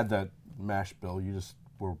 You just had that mash bill. You just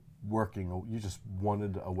were working. You just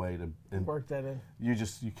wanted a way to Work that in. You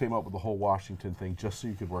came up with the whole Washington thing just so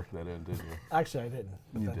you could work that in, didn't you? Actually, I didn't.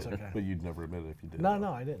 But You that's did, okay. but you'd never admit it if you did.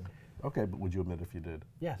 No, I didn't. Okay, but would you admit if you did?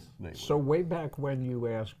 Yes. No, you So way back when you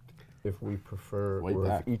asked if we prefer, Way or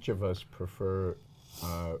back. if each of us prefer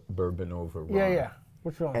bourbon over rye. Yeah.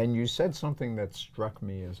 What's wrong? And you said something that struck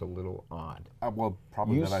me as a little odd. well,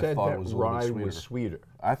 probably You that I said thought that it was a little rye bit was sweeter. sweeter.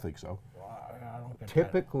 I think so. I don't get that.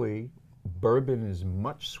 Typically, bourbon is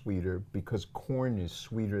much sweeter because corn is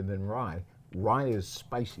sweeter than rye. Rye is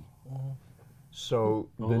spicy. So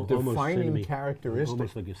the Almost defining cinnamon. characteristic.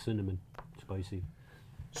 Almost like a cinnamon, spicy.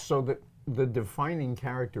 So the defining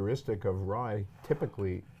characteristic of rye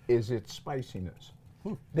typically is its spiciness.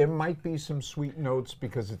 There might be some sweet notes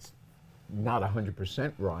because it's not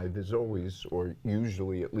 100% rye. There's always, or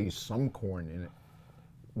usually at least, some corn in it,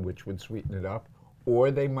 which would sweeten it up.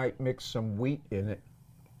 Or they might mix some wheat in it,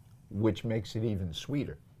 which makes it even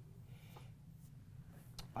sweeter.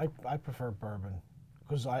 I prefer bourbon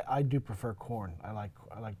because I do prefer corn. I like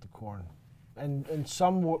the corn, and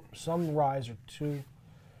some ryes are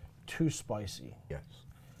too spicy. Yes.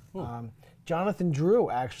 Jonathan Drew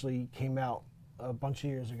actually came out a bunch of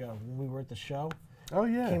years ago when we were at the show. Oh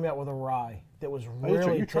yeah. Came out with a rye that was Oh, that's right.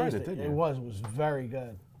 really You tried it, tasty. didn't you? It was very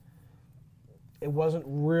good. It wasn't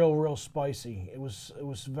real spicy. It was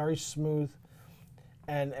very smooth,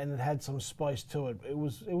 and it had some spice to it. It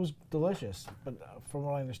was delicious. But from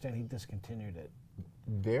what I understand, he discontinued it.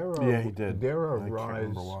 There are, Yeah, he did. There are I can't ryes.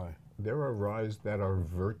 remember why. There are ryes that are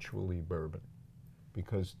virtually bourbon,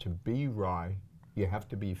 because to be rye, you have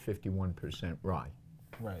to be 51% rye.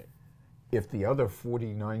 Right. If the other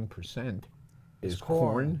 49% is corn,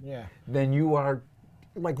 corn, yeah. then you are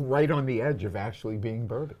like right on the edge of actually being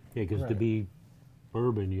bourbon. Yeah, because to Right. be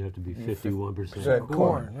bourbon, you have to be 51% Corn.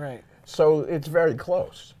 Corn, right. So it's very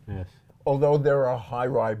close. Yes. Although there are high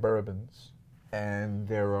rye bourbons and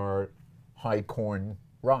there are high corn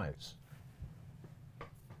ryes.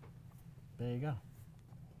 There you go.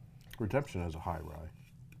 Redemption has a high rye.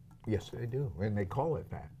 Yes, they do, and they call it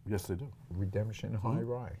that. Yes, they do. Redemption High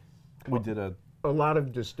Rye. We did a lot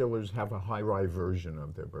of distillers have a high rye version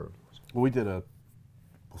of their bourbons. Well, we did a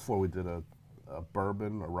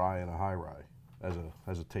bourbon, a rye, and a high rye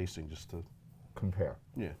as a tasting, just to Compare.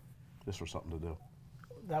 just for something to do.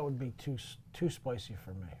 That would be too spicy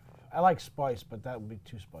for me. I like spice, but that would be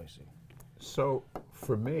too spicy. So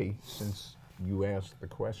for me, since you asked the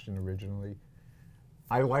question originally,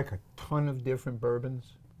 I like a ton of different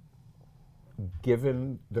bourbons.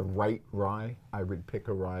 Given the right rye, I would pick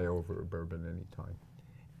a rye over a bourbon anytime.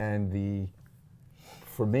 And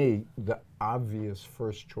for me, the obvious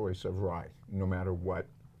first choice of rye, no matter what,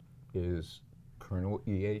 is Colonel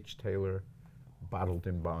E.H. Taylor Bottled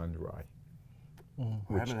in Bond Rye,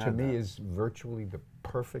 which haven't to had me that. is virtually the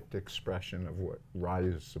perfect expression of what rye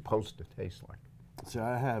is supposed to taste like. See,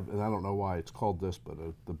 I have, and I don't know why it's called this, but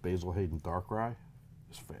the Basil Hayden Dark Rye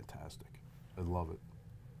is fantastic. I love it.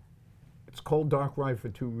 It's called dark rye for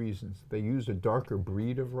two reasons. They use a darker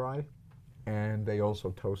breed of rye, and they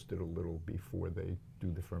also toast it a little before they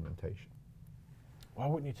do the fermentation. Why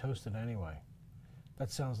wouldn't you toast it anyway?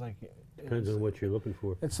 That sounds like Depends on what you're looking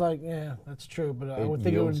for. it's like, yeah, that's true. But I It would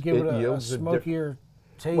think it would yields- give it it a yields a diff- smokier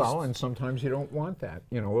taste. Well, and sometimes you don't want that.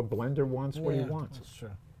 You know, a blender wants what he Yeah, wants. That's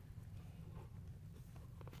true.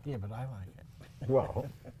 Yeah, but I like it. Well,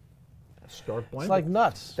 start blending. It's like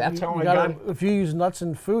nuts. That's how I gotta- got it. If you use nuts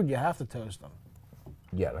in food, you have to toast them.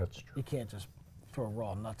 Yeah, that's true. You can't just throw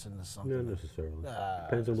raw nuts into something. Not necessarily. Nah,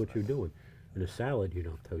 Depends on what you're doing. In a salad, you're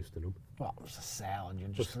not toasting them. Well, it's a salad. You're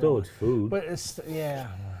But just still, throwing- it's food. But it's yeah.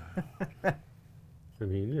 I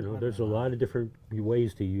mean, you know, there's a lot of different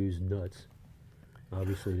ways to use nuts.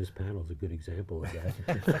 Obviously, this panel's a good example of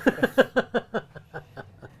that.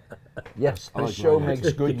 Yes, I this like show mine.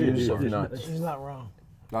 makes good use of nuts. He's not wrong.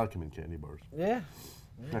 I like them in candy bars. Yeah.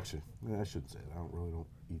 Actually, I shouldn't say that. I don't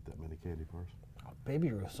eat that many candy bars.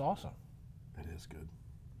 Baby Ruth's awesome. It is good.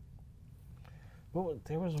 Well,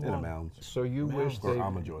 there was In one. amounts. So you wish Or they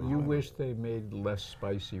almond joy, you whatever. wish they made less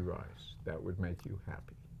spicy rice. That would make you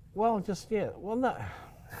happy. Well, just yeah. Well, no.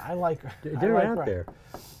 I like. They're I like out rye. there.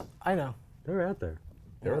 I know. They're out there.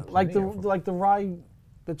 There are Like plenty of 'em. the rye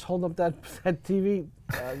that's holding up that TV.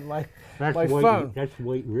 My That's my white. phone. That's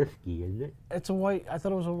white whiskey, isn't it? It's a white. I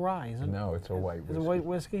thought it was a rye. Is it? No, it's a white Is whiskey. it white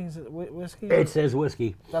whiskey? Is it whiskey? It says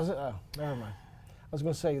whiskey. Does it? Oh, never mind. I was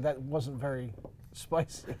going to say that wasn't very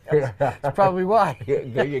spicy. That's probably why. Yeah,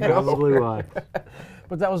 there you go. Probably why.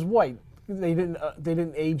 But that was white. They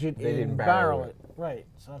didn't age it They in didn't barrel it. Right.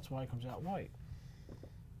 So that's why it comes out white.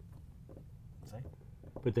 See?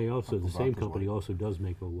 But they also, the same vodka's company white. also does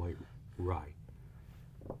make a white rye.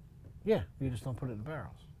 Yeah, you just don't put it in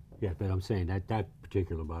barrels. Yeah, but I'm saying that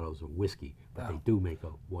particular bottle is a whiskey, but they Oh. do make a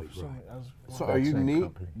white So, rye. So That are you same neat,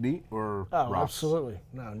 company. neat or oh, rocks? absolutely.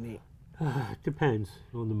 No, neat. It depends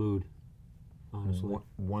on the mood, honestly.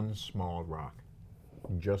 One small rock,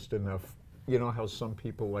 just enough. You know how some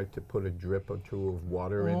people like to put a drip or two of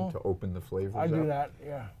water in to open the flavors I up? do that,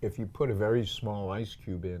 yeah. If you put a very small ice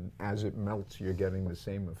cube in, as it melts, you're getting the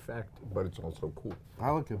same effect, but it's also cool. I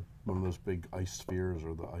like one of those big ice spheres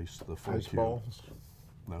or the full Ice cube. balls,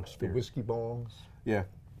 No, the sphere. whiskey balls. Yeah,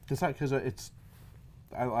 because it's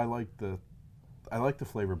I like the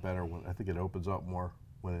flavor better when I think it opens up more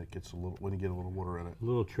when it gets when you get a little water in it. A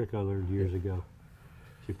little trick I learned years ago.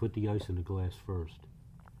 So you put the ice in the glass first,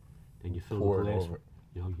 then you fill Pour it the glass. over it.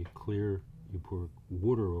 You know, you pour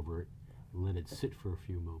water over it and let it sit for a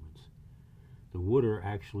few moments. The water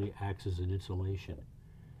actually acts as an insulation.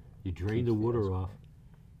 You drain the water off,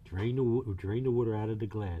 drain the water out of the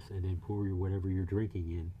glass, and then pour whatever you're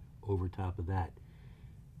drinking in over top of that.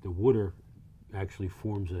 The water actually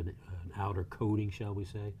forms an outer coating, shall we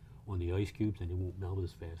say, on the ice cubes, and it won't melt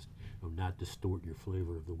as fast. It will not distort your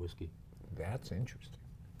flavor of the whiskey. That's interesting.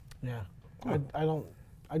 Yeah. I don't.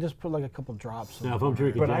 I just put like a couple drops. Now, if I'm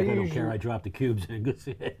drinking But Jack, I I don't care. usually- I drop the cubes in.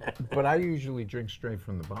 But I usually drink straight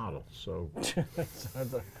from the bottle, so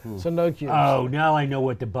So no cubes. Oh, now I know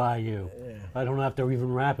what to buy you. Yeah. I don't have to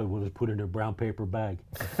even wrap it. We'll just put it in a brown paper bag.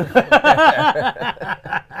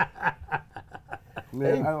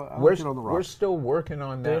 Yeah, I we're, like it on the we're rocks. still working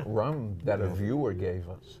on that rum that a viewer gave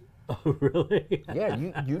us. Oh, really? Yeah,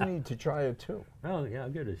 you need to try it too. Oh, yeah, I'll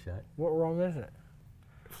give it a shot. What rum is it?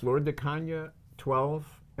 Flor de Caña 12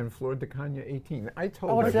 and Flor de Caña 18. I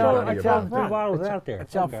told Oh, it's everybody out about front. that. bottles out there.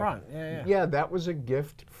 It's out Okay. front. Yeah, yeah. Yeah, that was a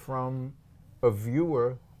gift from a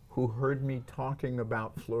viewer who heard me talking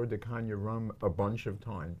about Flor de Caña rum a bunch of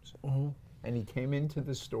times. And he came into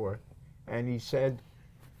the store and he said,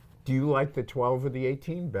 "Do you like the 12 or the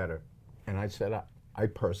 18 better?" And I said, I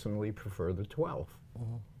personally prefer the 12.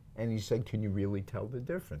 And he said, "Can you really tell the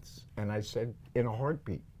difference?" And I said, "In a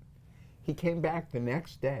heartbeat." He came back the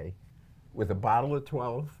next day with a bottle of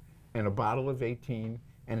 12 and a bottle of 18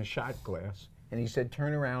 and a shot glass. And he said,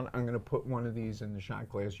 "Turn around, I'm going to put one of these in the shot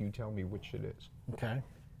glass. You tell me which it is." Okay.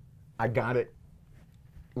 I got it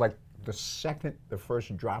like the second the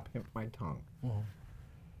first drop hit my tongue.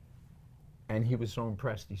 And he was so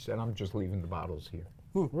impressed. He said, "I'm just leaving the bottles here."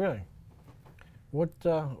 Really?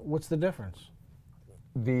 What's the difference?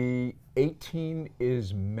 The 18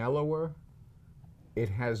 is mellower. It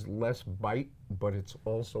has less bite, but it's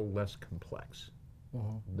also less complex.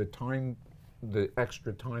 The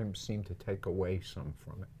extra time seemed to take away some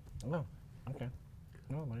from it. Oh, okay.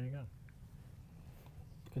 Oh, there you go.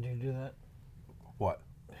 Could you do that? What?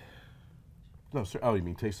 No, sir. Oh, you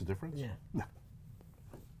mean taste the difference? Yeah. No.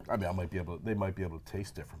 I mean, they might be able to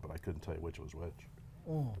taste different, but I couldn't tell you which was which.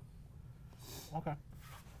 Okay.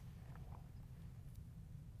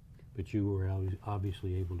 But you were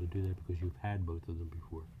obviously able to do that because you've had both of them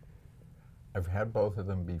before. I've had both of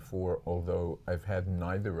them before, although I've had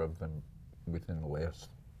neither of them within the last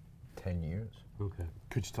 10 years. Okay.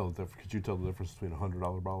 Could you tell the difference between a $100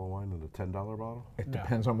 bottle of wine and a $10 bottle? It No.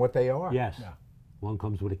 depends on what they are. Yes. Yeah. One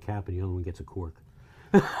comes with a cap and the other one gets a cork.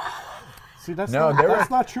 See, that's No,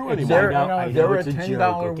 not true anymore. There, I know there are it's a $10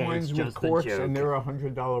 joke, okay? wines It's with just a corks, joke. and there are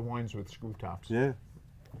 $100 wines with screw tops. Yeah.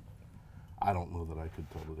 I don't know that I could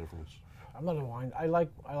tell the difference. I'm not a wine. I like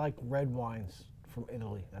red wines from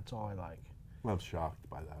Italy. That's all I like. I'm shocked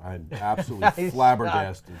by that. I'm absolutely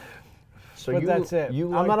flabbergasted. So But you, that's it. You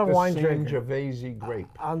I'm like not a the wine drinker. Sangiovese grape.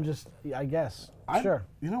 I'm just, I guess. I'm- Sure.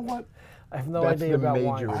 You know what? I have no That's idea the about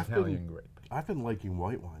major wine. Italian grape. I've been liking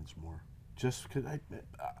white wines more, just because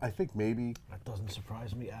I think maybe That doesn't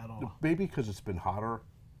surprise me at all. because it's been hotter.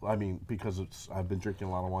 I mean, because I've been drinking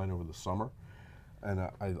a lot of wine over the summer, and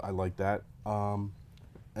I like that.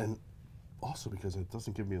 And also because it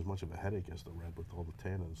doesn't give me as much of a headache as the red with all the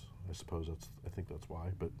tannins. I think that's why.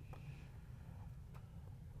 But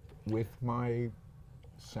With my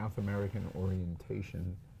South American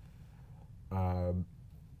orientation,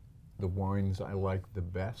 the wines I like the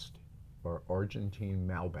best are Argentine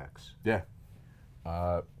Malbecs. yeah,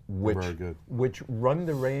 Which, very good. which run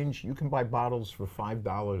the range. You can buy bottles for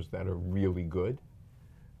 $5 that are really good.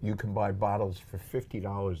 You can buy bottles for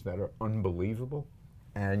 $50 that are unbelievable,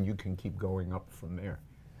 and you can keep going up from there.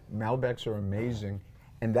 Malbecs are amazing,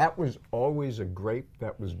 and that was always a grape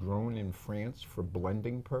that was grown in France for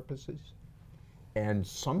blending purposes. And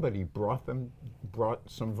somebody brought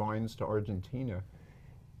some vines to Argentina,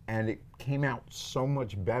 and it came out so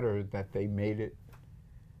much better that they made it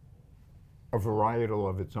a varietal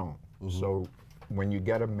of its own. So when you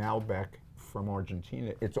get a Malbec from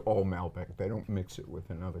Argentina, it's all Malbec. They don't mix it with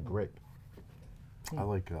another grape. I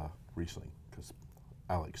like Riesling because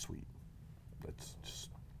I like sweet. That's just,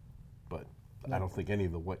 but I don't think any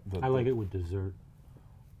of the I like it with dessert.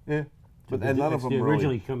 Yeah, but and none of them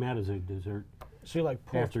originally really. come out as a dessert So you like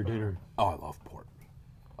port after dinner. Oh, I love port.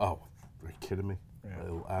 Oh, are you kidding me? Yeah,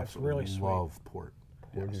 I absolutely really sweet. love port.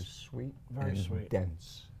 Port Yes. is sweet Very and sweet.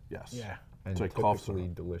 dense Yes. Yeah. and It's like cough typically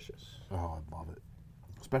syrup. delicious. Oh, I love it.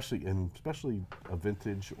 Especially a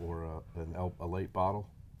vintage or a late bottle.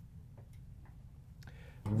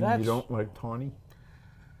 You don't like tawny?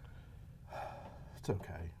 It's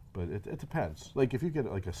okay, but it depends. Like if you get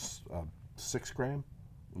like a 6 gram,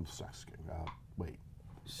 wait,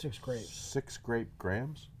 6 grapes. 6 grape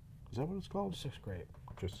grams? Is that what it's called? 6 grape.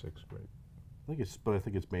 Just 6 grape. I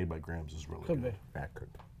think it's made by grams is really Could good. be. That could.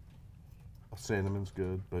 Cinnamon's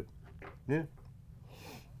good, but yeah.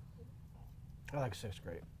 I like 6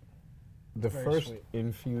 grape. The Very first sweet.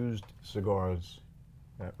 infused cigars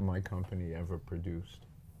that my company ever produced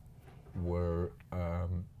were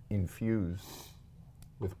infused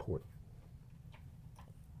with port.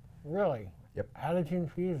 Really? Yep. How did you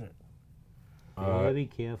infuse it? Very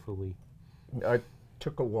carefully. It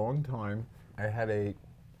took a long time. I had a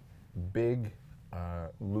big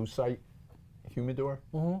lucite humidor,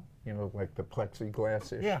 you know, like the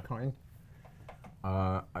plexiglass-ish Yeah. kind.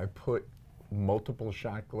 I put multiple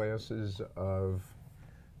shot glasses of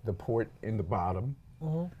the port in the bottom.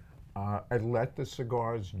 I let the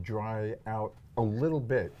cigars dry out a little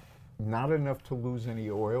bit, not enough to lose any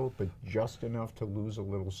oil, but just enough to lose a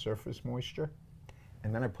little surface moisture.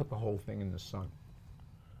 And then I put the whole thing in the sun.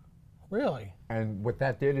 Really? And what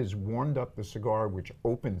that did is warmed up the cigar, which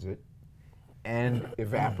opens it, and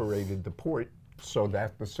evaporated the port so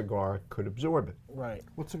that the cigar could absorb it. Right.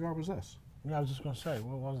 What cigar was this? Yeah, I was just going to say,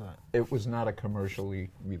 what was that? It was not a commercially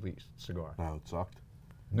released cigar. No, it sucked.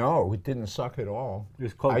 No, it didn't suck at all. It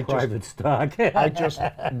was called I just- private stock.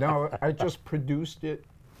 I just produced it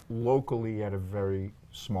locally at a very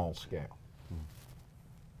small scale.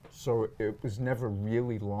 So it was never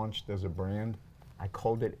really launched as a brand. I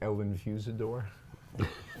called it El Infusador.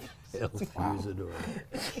 El Fusador.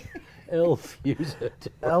 El Fusador.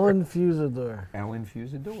 El Infusador. El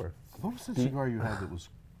Infusador. What was the cigar you had that was?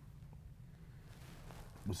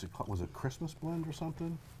 Was it Christmas blend or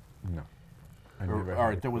something? No. I Or, never all had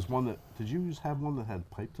right, it. there was one that. Did you just have one that had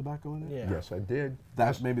pipe tobacco in it? Yeah. Yes, I did.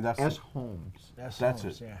 Maybe that's S. Holmes. That's That's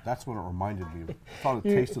Holmes, it. Yeah. That's what it reminded me of. I thought it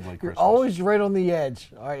You- tasted like You're Christmas. always right on the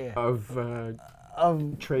edge, aren't you?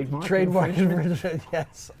 Of trademark. Trademark infringement. infringement,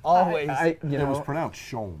 yes, always. You It was know, pronounced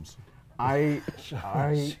Sholmes. I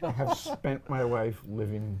have spent my life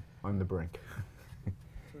living on the brink.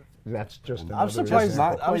 That's just another I'm surprised.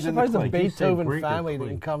 example. not I'm quite in the surprised the clink. You said Beethoven brink or family clink?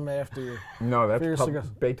 didn't come after you. No, that's For your cigars.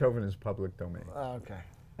 Beethoven is public domain. Oh, okay.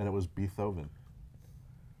 And it was Beethoven.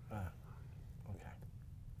 Okay.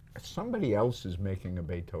 Somebody else is making a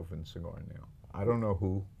Beethoven cigar now. I don't know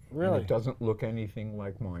who. and Really? it doesn't look anything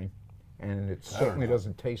like mine, and it certainly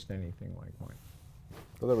doesn't taste anything like mine.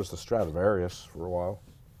 Well, there was the Stradivarius for a while.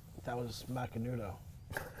 That was Macanudo.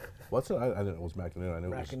 What's it? I didn't know it was Macanudo. I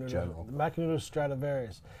knew it was General. The Macanudo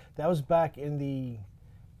Stradivarius. That was back in the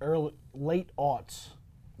late aughts,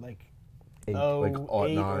 like Eight. Like 08 aught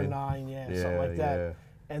or 9. 9, yeah, something Yeah, like that. yeah.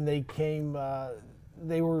 And they came.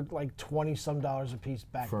 They were like $20-some a piece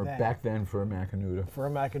back then. Back then for a Macanudo. For a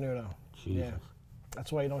Macanudo. Jesus. Yeah.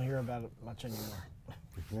 That's why you don't hear about it much anymore.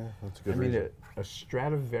 Yeah, that's a good I mean, reason. a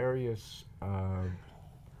Stradivarius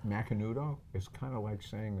Macanudo is kind of like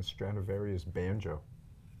saying a Stradivarius banjo.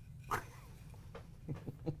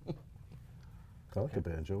 I like a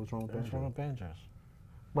banjo. What's wrong with What's wrong banjo? with banjos?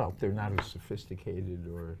 Well, they're not as sophisticated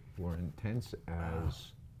or intense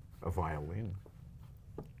as a violin.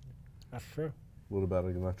 That's true. What about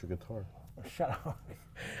an electric guitar? Shut up.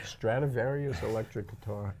 Stradivarius electric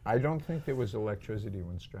guitar. I don't think there was electricity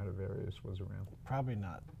when Stradivarius was around, Probably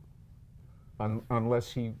not.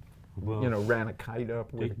 unless he, Well, you know, ran a kite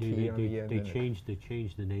up They, with a key on the end. they and it-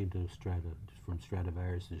 changed the name to from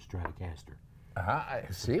Stradivarius to Stratocaster. I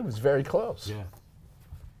see. It was very close. Yeah.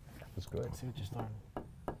 That's good. See what you're starting.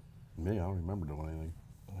 Me, I don't remember doing anything.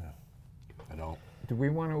 I don't. Do we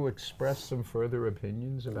want to express some further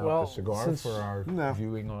opinions about Well, the cigar since- for our No.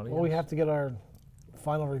 viewing audience? Well, we have to get our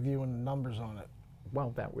final review and numbers on it.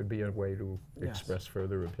 Well, that would be a way to Yes. express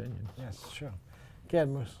further opinions. Yes, sure. Go ahead,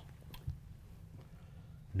 Moose.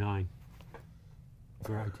 9.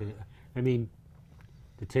 I mean,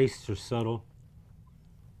 the tastes are subtle.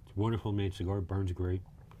 It's a wonderful made cigar. Burns great.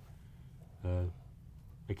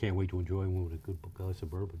 I can't wait to enjoy one with a good glass of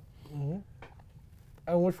bourbon.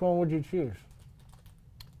 And which one would you choose?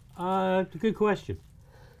 It's a good question.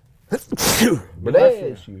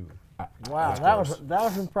 Bless you. Wow, that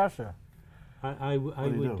was impressive. I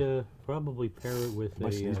would probably pair it with My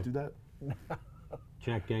sneeze a do that?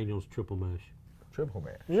 Jack Daniel's triple mash. Triple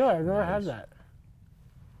mash. Yeah, I've never had that.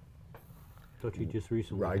 Thought you just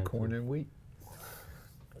recently Rye had corn some. and wheat.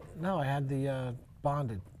 No, I had the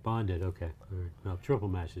bonded. Bonded, okay. All right. No, triple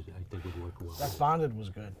mash is, I think would work well. That bonded was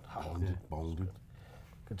good. Bonded.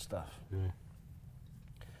 Good stuff. Yeah.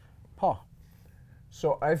 Paul.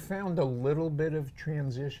 So I found a little bit of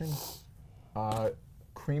transition.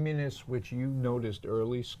 Creaminess, which you noticed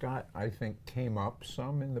early, Scott, I think came up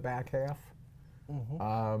some in the back half.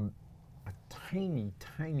 A tiny,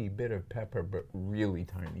 tiny bit of pepper, but really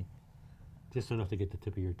tiny. Just enough to get the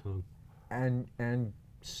tip of your tongue. And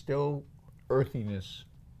still earthiness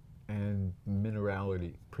and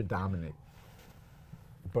minerality predominate.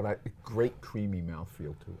 But great creamy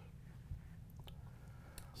mouthfeel to it.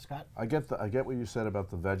 Scott? I get what you said about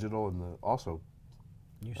the vegetal and also,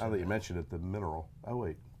 now that you mentioned it, the mineral. Oh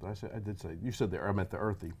wait, I did say, you said I meant the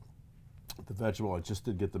earthy. The vegetable, I just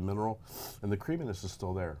did get the mineral, and the creaminess is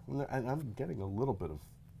still there. And I'm getting a little bit of,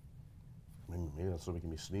 maybe that's what's making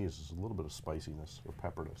me sneeze, is a little bit of spiciness or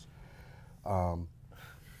pepperness.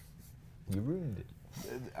 You ruined it.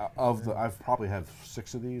 I've probably had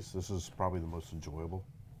 6 of these. This is probably the most enjoyable.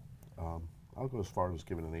 I'll go as far as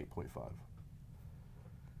giving it an 8.5.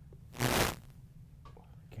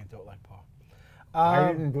 Can't do it like Paul.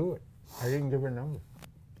 I didn't do it. I didn't give her a number.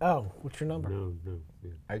 Oh, what's your number? No. Yeah.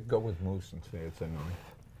 I'd go with Moose and say it's a 9.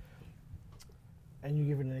 And you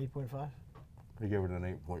give it an 8.5? I gave it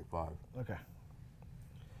an 8.5. Okay.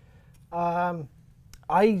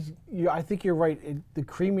 I think you're right. The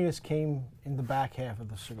creaminess came in the back half of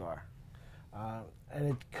the cigar, and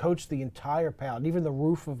it coats the entire palate. Even the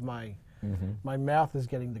roof of my mouth is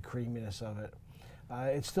getting the creaminess of it.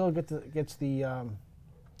 It still gets the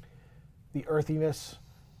earthiness,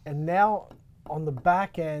 and now on the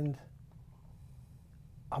back end,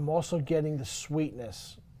 I'm also getting the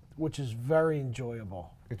sweetness, which is very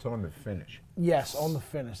enjoyable. It's on the finish. Yes, on the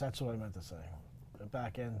finish. That's what I meant to say. The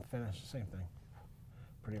back end finish, same thing.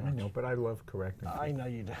 Pretty much. I know, but I love correcting. I know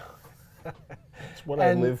you do. It's what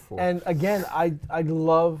I live for. And again, I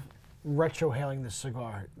love retrohaling this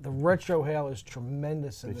cigar. The retrohale is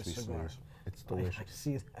tremendous in Makes this me cigar. sneeze. It's I delicious.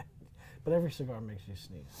 see that. But every cigar makes you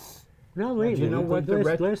sneeze. No, wait. you know what, the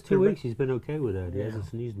Last 2 the weeks he's been okay with that. He hasn't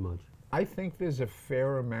sneezed much. I think there's a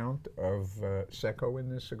fair amount of Seco in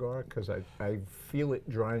this cigar because I feel it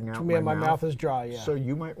drying out To me, my mouth is dry, yeah. So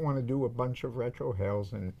you might want to do a bunch of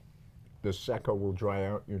retrohales and the Seco will dry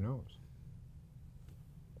out your nose.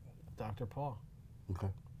 Dr. Paul. Okay.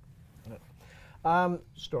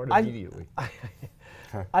 Start immediately.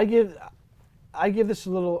 I give this a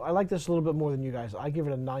little. I like this a little bit more than you guys. I give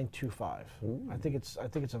it a 9.25. I think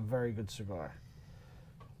it's a very good cigar.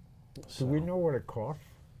 Do we know what it costs?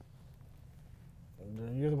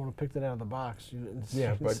 You're the one who picked it out of the box. You didn't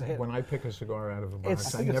Yeah, didn't but say it. when I pick a cigar out of a It's-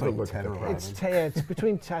 box, I I think it's never like look 10 at the or price. It's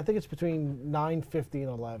between. I think it's between 9.50 and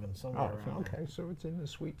 11. Somewhere Oh, around there. okay, so it's in the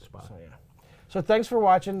sweet spot. So yeah. So thanks for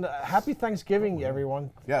watching. Happy Thanksgiving,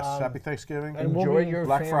 everyone. Yes, happy Thanksgiving. and we'll Enjoy be- your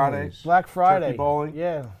Black Friday. families. Black Friday. Turkey bowling.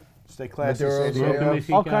 Yeah. Stay classy, Maduro San Diego. Welcome if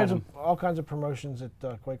you All got kinds 'em. of promotions at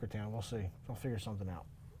Quakertown. We'll see. I'll figure something out.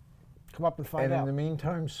 Come up and find And out. in the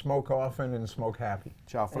meantime, smoke often and smoke happy.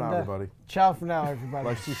 Ciao for And, now, everybody. Ciao for now, everybody.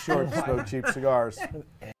 Life's too short to smoke cheap cigars.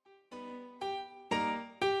 Yeah.